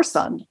use some more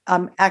sun.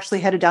 I'm actually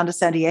headed down to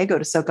San Diego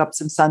to soak up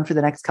some sun for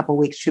the next couple of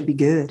weeks. Should be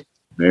good.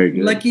 Very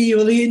good. Lucky you.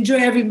 Will you enjoy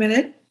every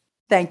minute?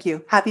 Thank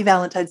you. Happy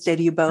Valentine's Day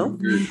to you both.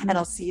 Mm-hmm. And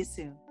I'll see you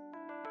soon.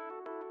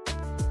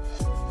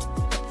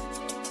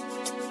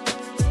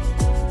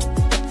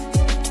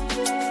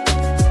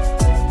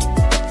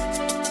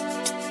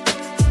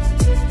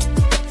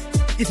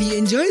 If you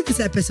enjoyed this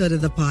episode of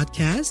the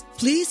podcast,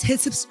 please hit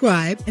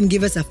subscribe and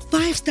give us a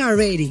 5-star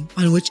rating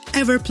on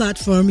whichever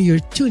platform you're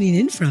tuning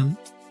in from.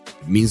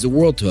 It means the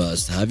world to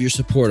us to have your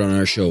support on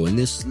our show in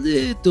this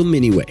little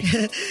mini way.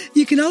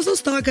 You can also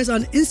stalk us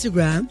on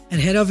Instagram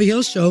and Head Over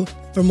Heels Show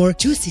for more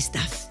juicy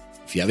stuff.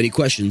 If you have any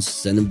questions,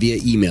 send them via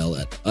email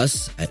at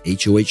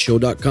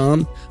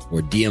us@hohshow.com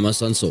or DM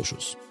us on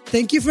socials.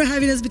 Thank you for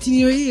having us between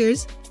your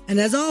ears. And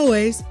as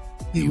always,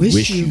 we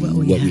wish you what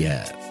we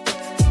have.